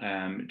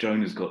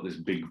 Jonah's got this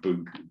big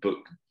book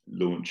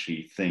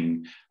launchy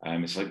thing.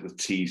 It's like the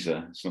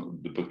teaser. It's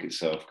not the book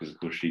itself, because of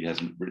course she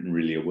hasn't written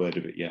really a word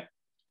of it yet.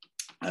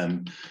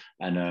 And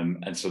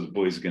so the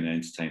boys are going to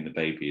entertain the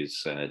baby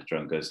as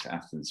Joan goes to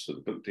Athens for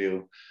the book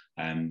deal.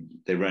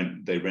 They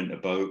rent a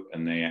boat,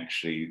 and they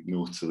actually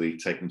naughtily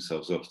take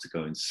themselves off to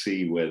go and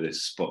see where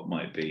this spot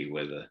might be,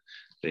 where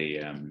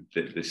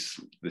this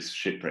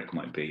shipwreck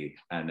might be.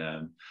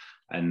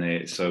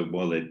 So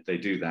while they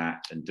do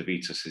that, and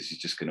DeVito says he's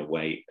just going to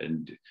wait,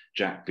 and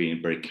Jack,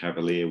 being very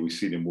cavalier, we've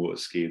seen him water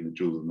skiing the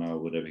Jewel of the Nile,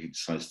 whatever, he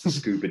decides to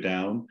scuba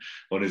down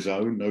on his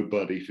own. No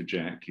buddy for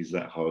Jack, he's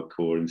that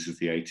hardcore, and this is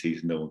the 80s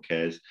and no one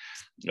cares.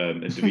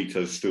 And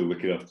DeVito's still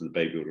looking after the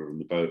baby on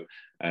the boat,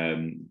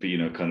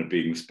 but kind of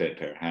being the spare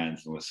pair of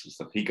hands and all this sort of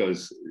stuff.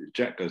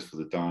 Jack goes for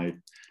the dive,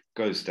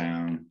 goes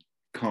down,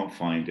 can't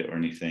find it or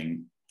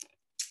anything.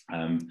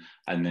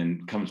 And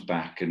then comes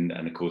back, and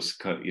of course,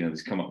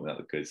 they've come up with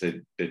other goods.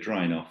 They're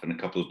drying off, and a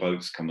couple of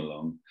boats come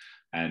along,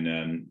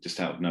 and just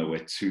out of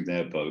nowhere to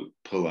their boat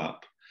pull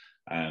up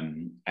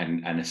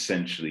and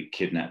essentially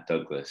kidnap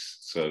Douglas.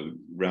 So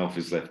Ralph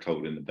is left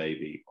holding the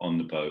baby on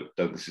the boat.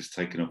 Douglas is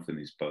taken off in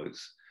these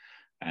boats,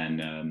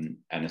 and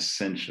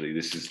essentially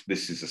this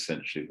is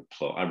essentially the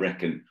plot. I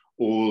reckon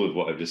all of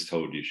what I've just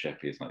told you,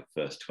 Sheppy, is like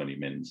the first 20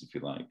 minutes, if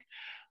you like.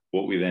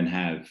 What we then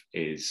have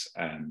is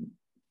hang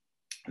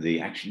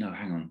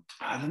on.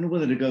 I don't know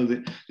whether to go.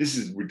 This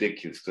is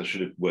ridiculous because I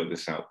should have worked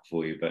this out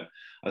for you, but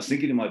I was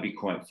thinking it might be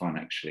quite fun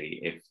actually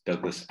if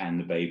Douglas and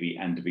the baby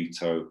and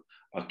DeVito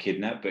are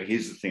kidnapped. But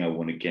here's the thing I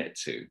want to get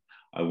to.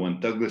 I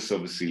want Douglas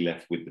obviously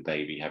left with the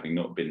baby, having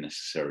not been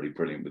necessarily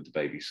brilliant with the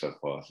baby so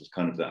far. So it's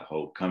kind of that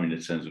whole coming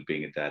to terms with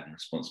being a dad and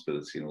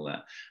responsibility and all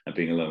that, and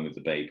being alone with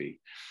the baby.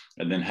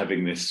 And then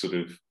having this sort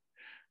of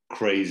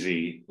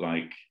crazy,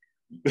 like,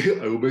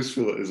 I almost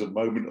feel like there's a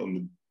moment on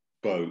the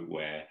boat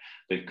where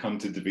they've come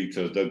to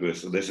DeVito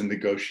Douglas and there's a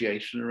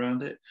negotiation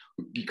around it.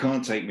 You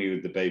can't take me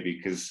with the baby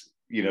because,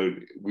 you know,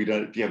 we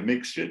don't. Do you have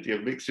mixture? Do you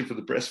have mixture for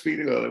the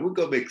breastfeeding? Oh, like, we've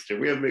got mixture.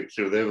 We have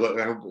mixture. They're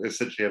like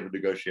essentially have a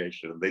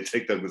negotiation, and they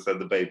take Douglas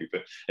and the baby.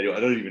 But anyway, I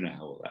don't even know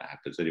how all that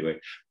happens. Anyway,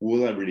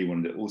 all I really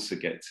wanted to also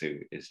get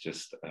to is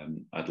just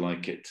I'd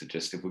like it to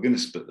just, if we're going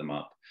to split them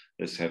up,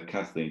 let's have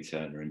Kathleen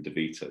Turner and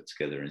DeVito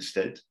together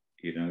instead.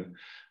 You know,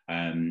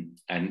 and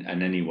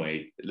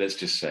anyway, let's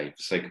just say,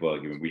 for sake of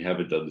argument, we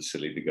haven't done the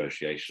silly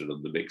negotiation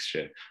on the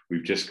mixture.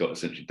 We've just got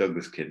essentially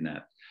Douglas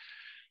kidnapped.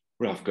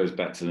 Ralph goes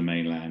back to the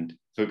mainland,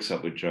 hooks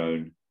up with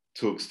Joan,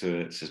 talks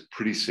to her, says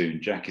pretty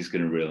soon Jack is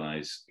going to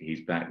realize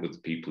he's back with the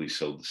people he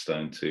sold the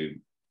stone to.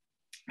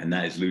 And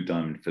that is Lou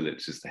Diamond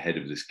Phillips is the head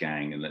of this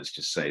gang. And let's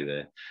just say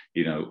they're,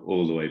 you know,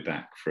 all the way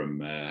back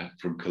from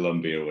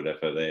Colombia or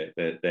whatever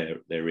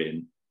they're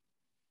in.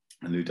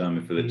 And Lou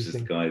Diamond Phillips is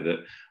the guy that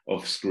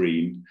off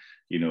screen,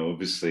 you know,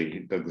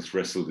 obviously Douglas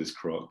wrestled his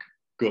croc,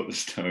 got the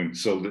stone,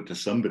 sold it to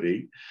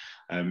somebody.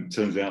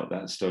 Turns out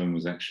that stone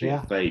was actually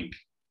a fake.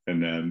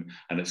 And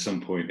at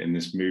some point in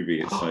this movie,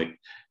 it's like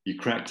you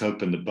cracked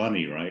open the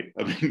bunny, right?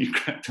 I mean, you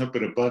cracked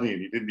open a bunny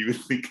and you didn't even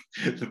think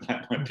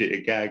that might be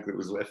a gag that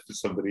was left for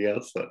somebody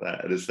else like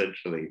that. And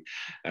essentially,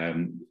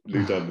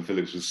 Lou Diamond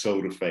Phillips was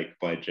sold a fake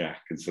by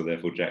Jack. And so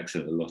therefore Jack's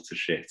in a lot of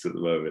shit at the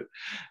moment.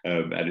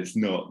 And it's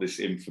not this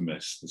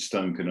infamous, the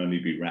stone can only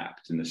be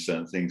wrapped in a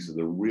certain thing. So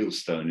the real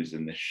stone is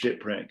in this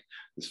shipwreck,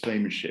 this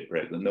famous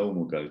shipwreck that no one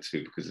will go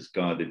to because it's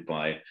guarded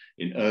by,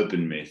 in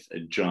urban myth, a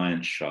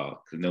giant shark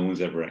that no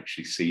one's ever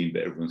actually seen,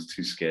 but everyone's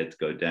too scared to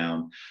go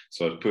down.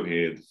 So I've put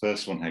here, the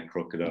first one had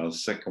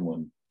crocodiles, second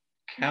one,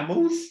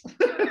 camels.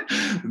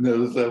 And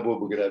then the third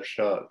one, we're going to have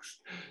sharks.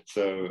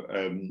 So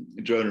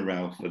Joan and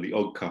Ralph are the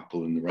odd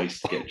couple in the race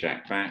to get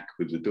Jack back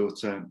with the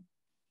daughter.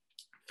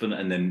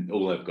 And then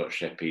all I've got,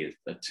 Sheppy,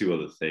 are two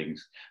other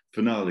things.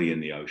 Finale in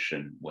the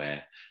ocean,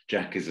 where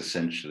Jack is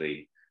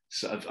essentially,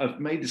 so I've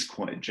made this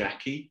quite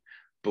Jacky,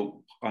 but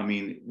I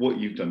mean, what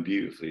you've done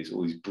beautifully is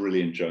all these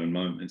brilliant Joan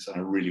moments. And I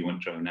really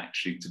want Joan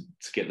actually to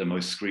get the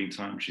most screen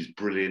time. She's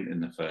brilliant in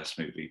the first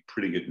movie,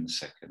 pretty good in the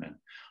second. And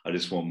I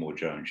just want more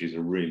Joan. She's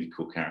a really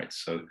cool character.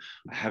 So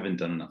I haven't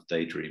done enough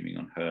daydreaming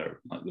on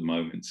her, like the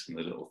moments and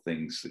the little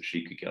things that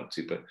she could get up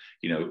to. But,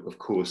 you know, of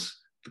course,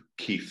 the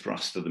key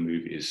thrust of the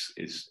movie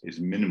is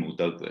minimal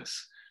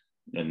Douglas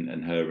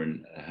and her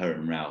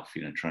and Ralph,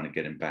 you know, trying to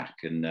get him back.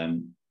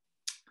 And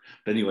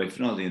but anyway,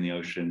 finale in the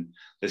ocean.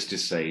 Let's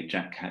just say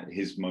Jack had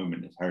his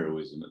moment of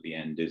heroism at the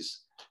end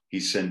is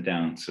he's sent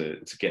down to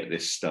get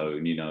this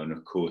stone, you know, and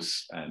of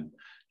course,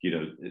 you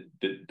know,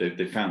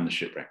 they found the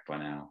shipwreck by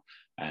now.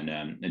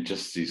 And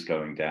just as he's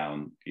going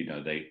down, you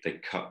know, they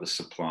cut the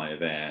supply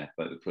of air,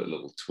 like they put a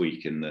little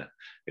tweak in the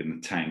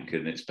tank,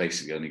 and it's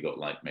basically only got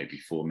like maybe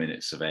 4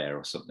 minutes of air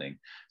or something.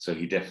 So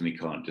he definitely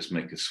can't just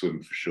make a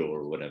swim for shore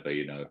or whatever,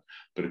 you know.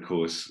 But of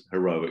course,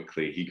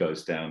 heroically, he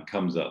goes down,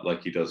 comes up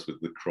like he does with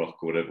the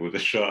croc or whatever, with a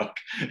shark,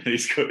 and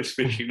he's got his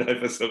fishing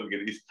knife or something,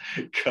 and he's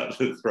cut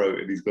the throat,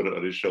 and he's got it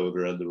on his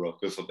shoulder and the rock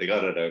or something.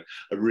 I don't know.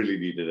 I really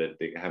need an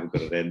ending. I haven't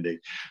got an ending.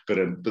 But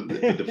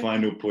the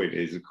final point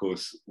is, of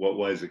course,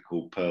 why is it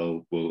called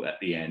Pearl? Well, at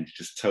the end,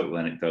 just total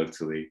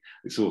anecdotally,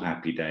 it's all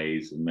happy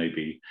days, and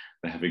maybe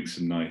they're having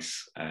some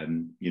nice,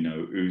 you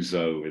know,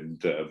 ouzo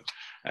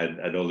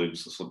and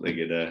olives or something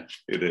in a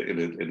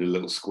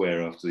little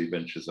square after the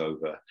adventure's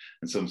over.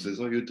 And someone says,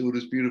 "Oh, your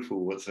daughter's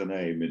beautiful. What's her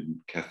name?" And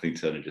Kathleen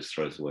Turner just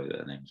throws away that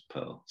her name's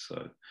Pearl.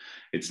 So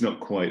it's not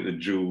quite the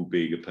jewel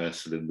being a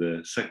person in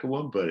the second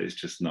one, but it's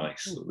just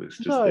nice. It's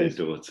just nice.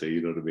 Their daughter,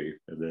 you know what I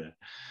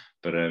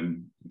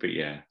mean? But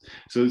yeah,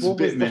 so it's a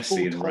bit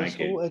messy and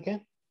ragged.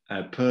 Again?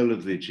 Pearl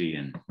of the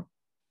Aegean.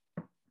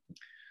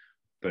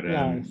 But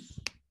nice.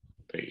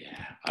 But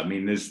yeah, I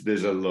mean,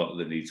 there's a lot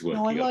that needs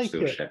working up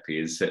still, Sheppy,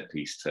 in set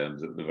piece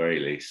terms at the very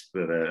least.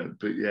 But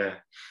yeah.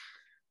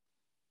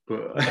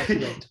 But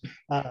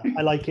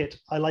I like it.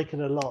 I like it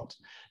a lot.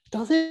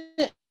 Does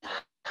it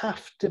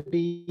have to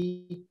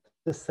be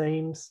the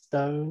same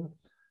stone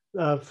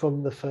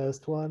from the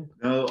first one.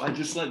 No, I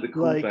just like the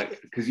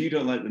callback because you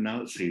don't like the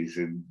Nazis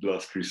in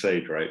Last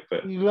Crusade, right?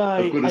 But I've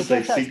Right, got to I say,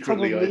 guess that's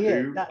secretly, I probably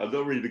it. do. I'm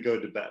not ready to go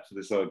to bat for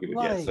this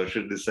argument yet, so I Right.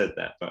 shouldn't have said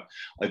that. But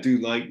I do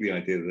like the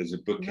idea that there's a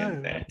bookend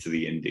No. there to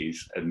the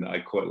indies, and I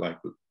quite like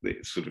the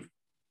sort of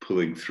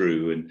pulling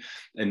through,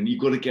 and you've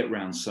got to get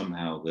around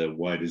somehow the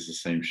why does the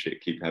same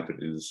shit keep happening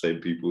to the same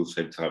people, the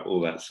same time,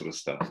 all that sort of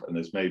stuff. And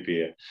there's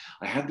maybe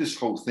I had this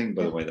whole thing,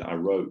 by the way, that I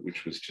wrote,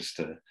 which was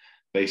just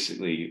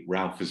basically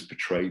Ralph has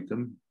betrayed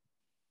them.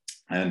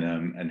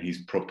 And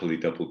he's properly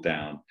doubled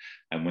down.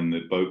 And when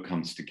the boat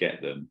comes to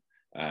get them,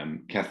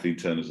 Kathleen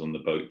Turner's on the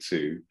boat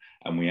too.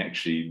 And we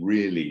actually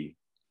really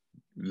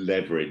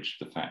leverage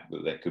the fact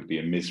that there could be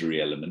a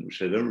misery element, which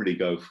they don't really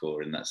go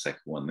for in that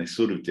second one. They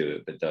sort of do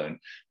it, but don't.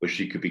 Where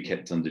she could be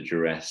kept under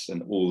duress,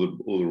 and all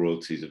the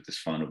royalties of this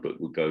final book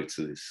will go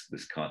to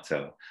this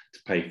cartel to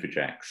pay for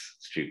Jack's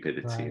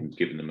stupidity and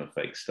giving them a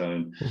fake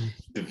stone.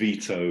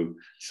 DeVito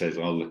says,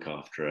 "I'll look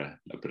after her,"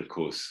 but of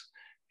course,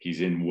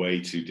 he's in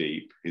way too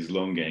deep. His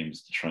long game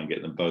is to try and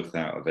get them both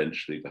out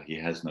eventually, but he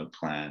has no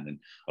plan. And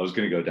I was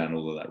going to go down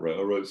all of that road.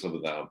 I wrote some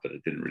of that up, but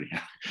it didn't really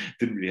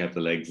have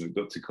the legs. It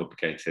got too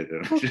complicated.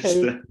 And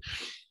Okay.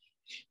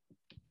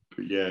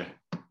 But yeah,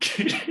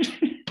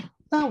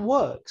 that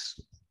works.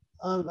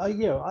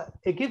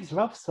 It gives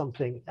Ralph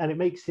something, and it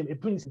brings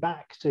him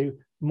back to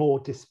more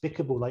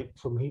despicable, like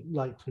from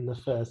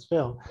the first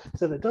film.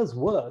 So that does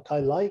work. I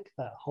like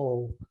that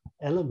whole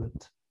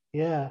element.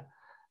 Yeah.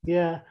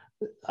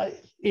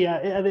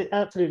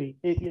 Absolutely.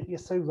 You're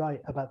so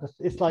right about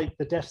it's like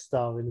the Death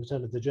Star in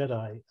Return of the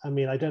Jedi. I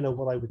mean, I don't know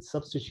what I would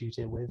substitute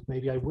it with.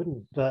 Maybe I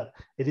wouldn't, but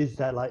it is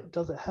that, like,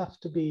 does it have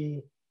to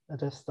be a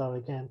Death Star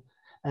again?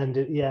 And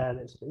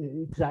it's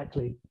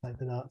exactly like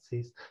the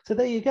Nazis. So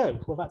there you go.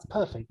 Well, that's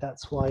perfect.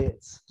 That's why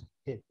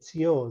it's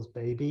yours,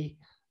 baby,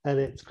 and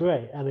it's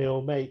great, and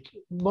it'll make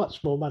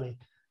much more money.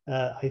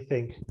 I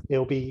think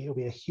it'll be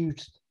a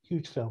huge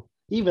film.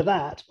 Either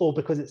that, or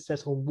because it's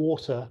set on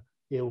water,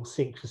 it'll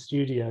sink the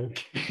studio,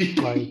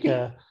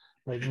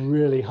 like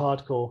really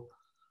hardcore.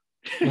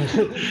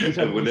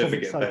 And we'll never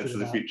get Back to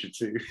the Future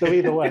too. So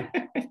either way.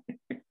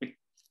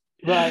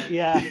 Right,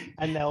 yeah,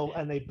 and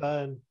they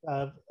burn.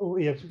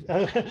 They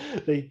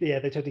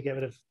totally get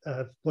rid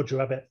of Roger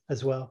Rabbit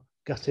as well.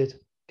 Gutted.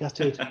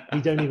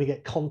 We don't even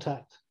get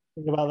contact.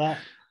 Think about that.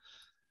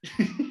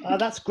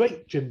 That's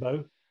great,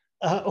 Jimbo.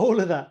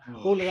 All of that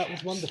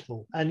was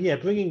wonderful. And yeah,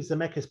 bringing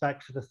Zemeckis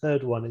back for the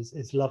third one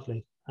is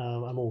lovely.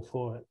 I'm all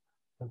for it.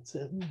 That's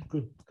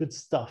good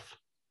stuff.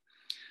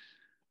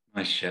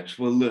 Nice, Sheps.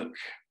 Well, look,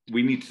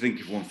 we need to think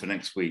of one for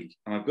next week.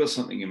 And I've got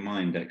something in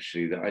mind,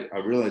 actually, that I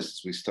realized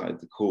as we started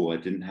the call, I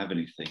didn't have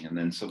anything. And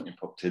then something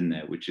popped in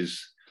there, which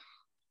is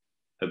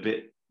a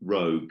bit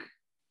rogue.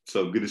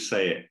 So I'm going to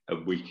say it,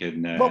 and we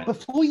can... Well,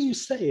 before you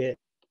say it,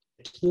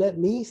 let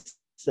me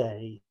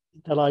say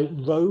that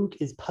rogue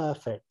is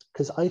perfect,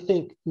 because I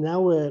think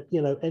now we're,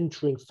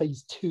 entering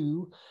phase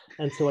 2.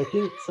 And so I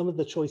think some of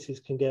the choices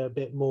can get a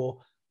bit more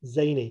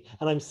zany,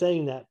 and I'm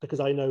saying that because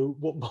I know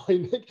what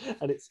mine,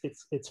 and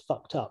it's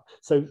fucked up.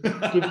 So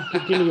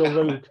give me your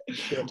rogue.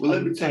 Well,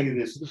 let me tell you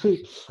this.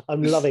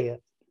 I'm loving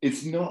it.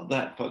 It's not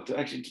that fucked up.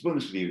 Actually, to be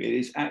honest with you, it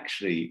is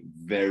actually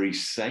very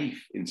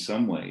safe in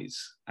some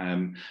ways.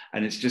 And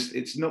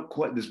it's not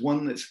quite, there's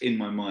one that's in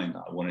my mind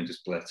that I want to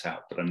just blurt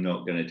out, but I'm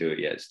not going to do it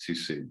yet. It's too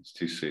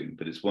soon.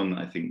 But it's one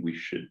that I think we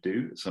should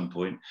do at some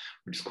point,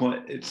 which is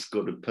it's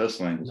got a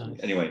personal angle. Nice.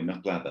 Anyway,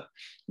 enough blather.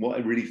 What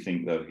I really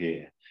think, though,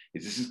 here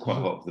is this is quite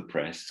hot off the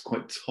press. It's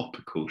quite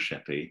topical,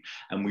 Sheppy,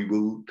 and we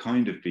will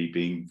kind of be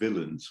being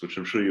villains, which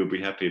I'm sure you'll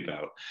be happy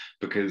about,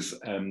 because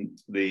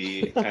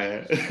the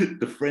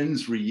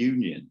Friends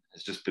reunion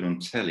has just been on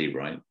telly,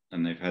 right?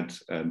 And they've had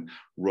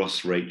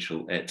Ross,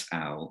 Rachel, et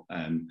al.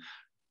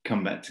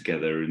 Come back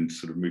together and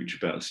sort of mooch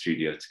about the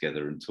studio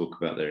together and talk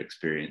about their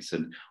experience.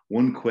 And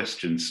one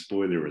question,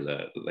 spoiler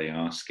alert, that they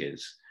ask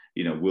is,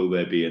 will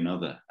there be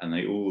another? And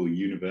they all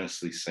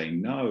universally say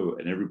no.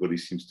 And everybody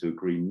seems to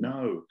agree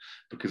no,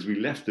 because we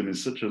left them in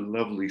such a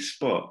lovely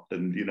spot.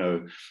 And,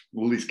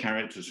 all these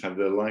characters have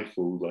their life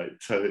all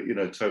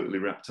totally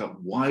wrapped up.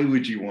 Why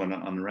would you want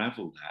to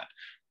unravel that?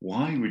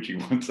 Why would you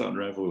want to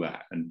unravel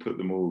that and put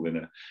them all in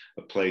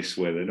a place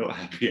where they're not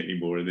happy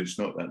anymore? And it's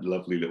not that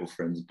lovely little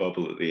Friends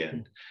bubble at the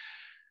end.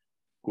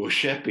 Well,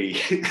 Sheppy,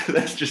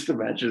 let's just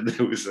imagine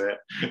there was a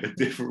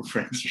different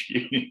Friends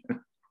reunion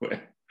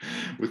where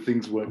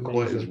things weren't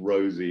quite as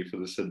rosy for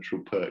the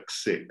Central Perk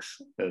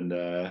 6,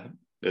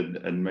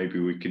 and maybe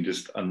we can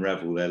just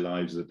unravel their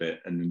lives a bit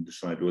and then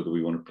decide whether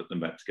we want to put them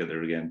back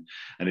together again.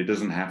 And it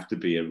doesn't have to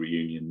be a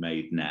reunion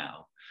made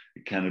now.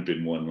 It can have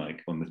been one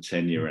like on the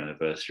 10-year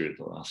anniversary of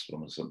the last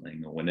one or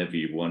something, or whenever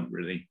you want,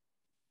 really.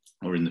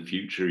 Or in the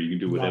future, you can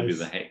do whatever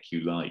the heck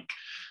you like.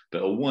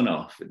 But a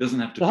one-off, it doesn't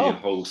have to be a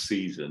whole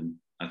season.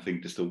 I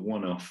think just a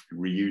one-off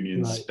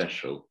reunion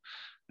special.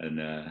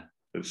 And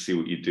let's see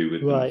what you do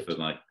with them for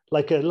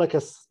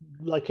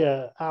like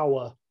a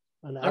hour.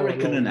 I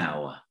reckon an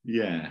hour.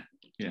 Yeah,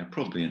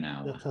 probably an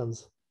hour. That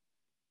sounds.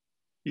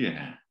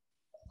 Yeah.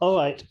 All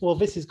right. Well,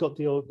 this has got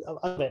the old. I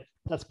love it.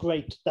 That's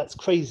great. That's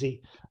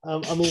crazy.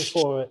 I'm all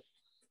for it.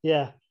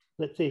 Yeah.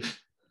 Let's see.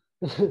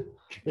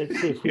 Let's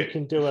see if we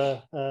can do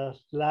a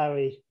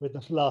Larry with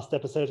the last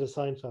episode of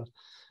Seinfeld.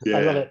 Yeah.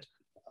 I love it.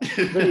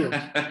 Brilliant.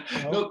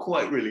 Not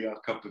quite really our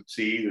cup of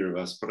tea, either of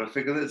us, but I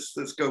figure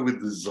let's go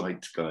with the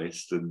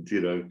zeitgeist and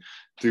do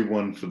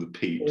one for the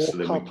peeps.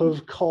 Or a cup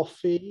of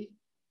coffee.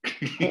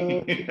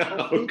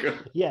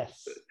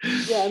 Yes.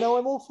 Yeah, no,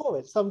 I'm all for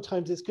it.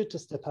 Sometimes it's good to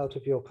step out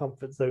of your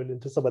comfort zone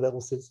into someone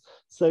else's.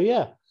 So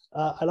yeah,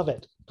 I love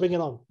it. Bring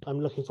it on. I'm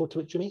looking forward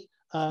to it, Jimmy.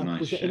 Nice,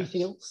 was there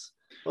anything else?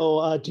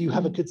 Or do you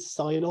have a good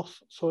sign off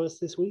for us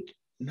this week?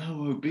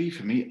 No, OB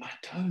for me. I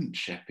don't,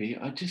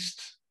 Sheppy.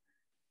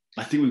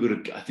 I think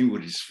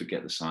we'll just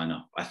forget the sign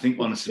off. I think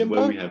honestly,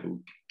 where we have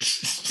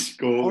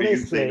score,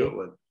 honestly,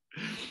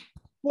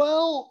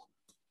 well,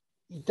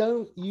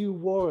 don't you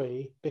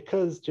worry,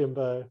 because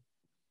Jimbo,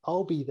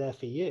 I'll be there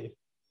for you.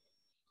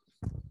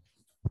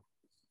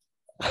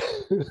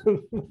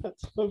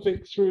 That's my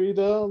victory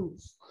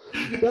dance.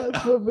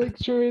 That's my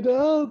victory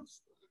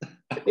dance.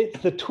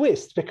 It's the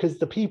twist, because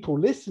the people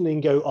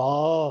listening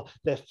go,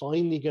 they're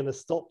finally going to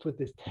stop with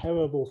this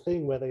terrible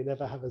thing where they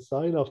never have a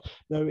sign off.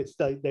 No, it's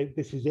like,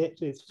 this is it.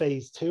 It's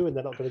phase 2 and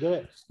they're not going to do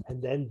it.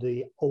 And then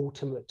the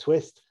ultimate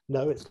twist,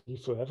 no, it's going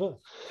to be forever.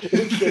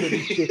 It's going to be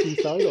shitty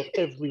sign off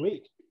every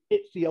week.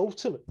 It's the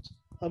ultimate.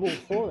 I'm all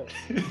for it.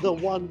 The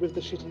one with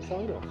the shitty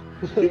sign off.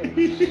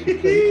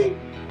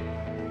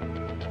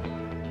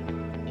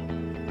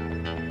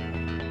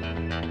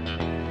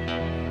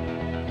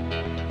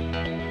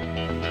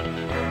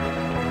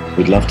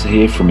 We'd love to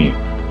hear from you.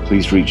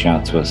 Please reach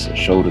out to us at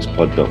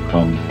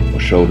shoulderspod.com or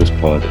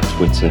shoulderspod at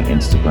Twitter,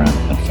 Instagram,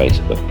 and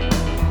Facebook.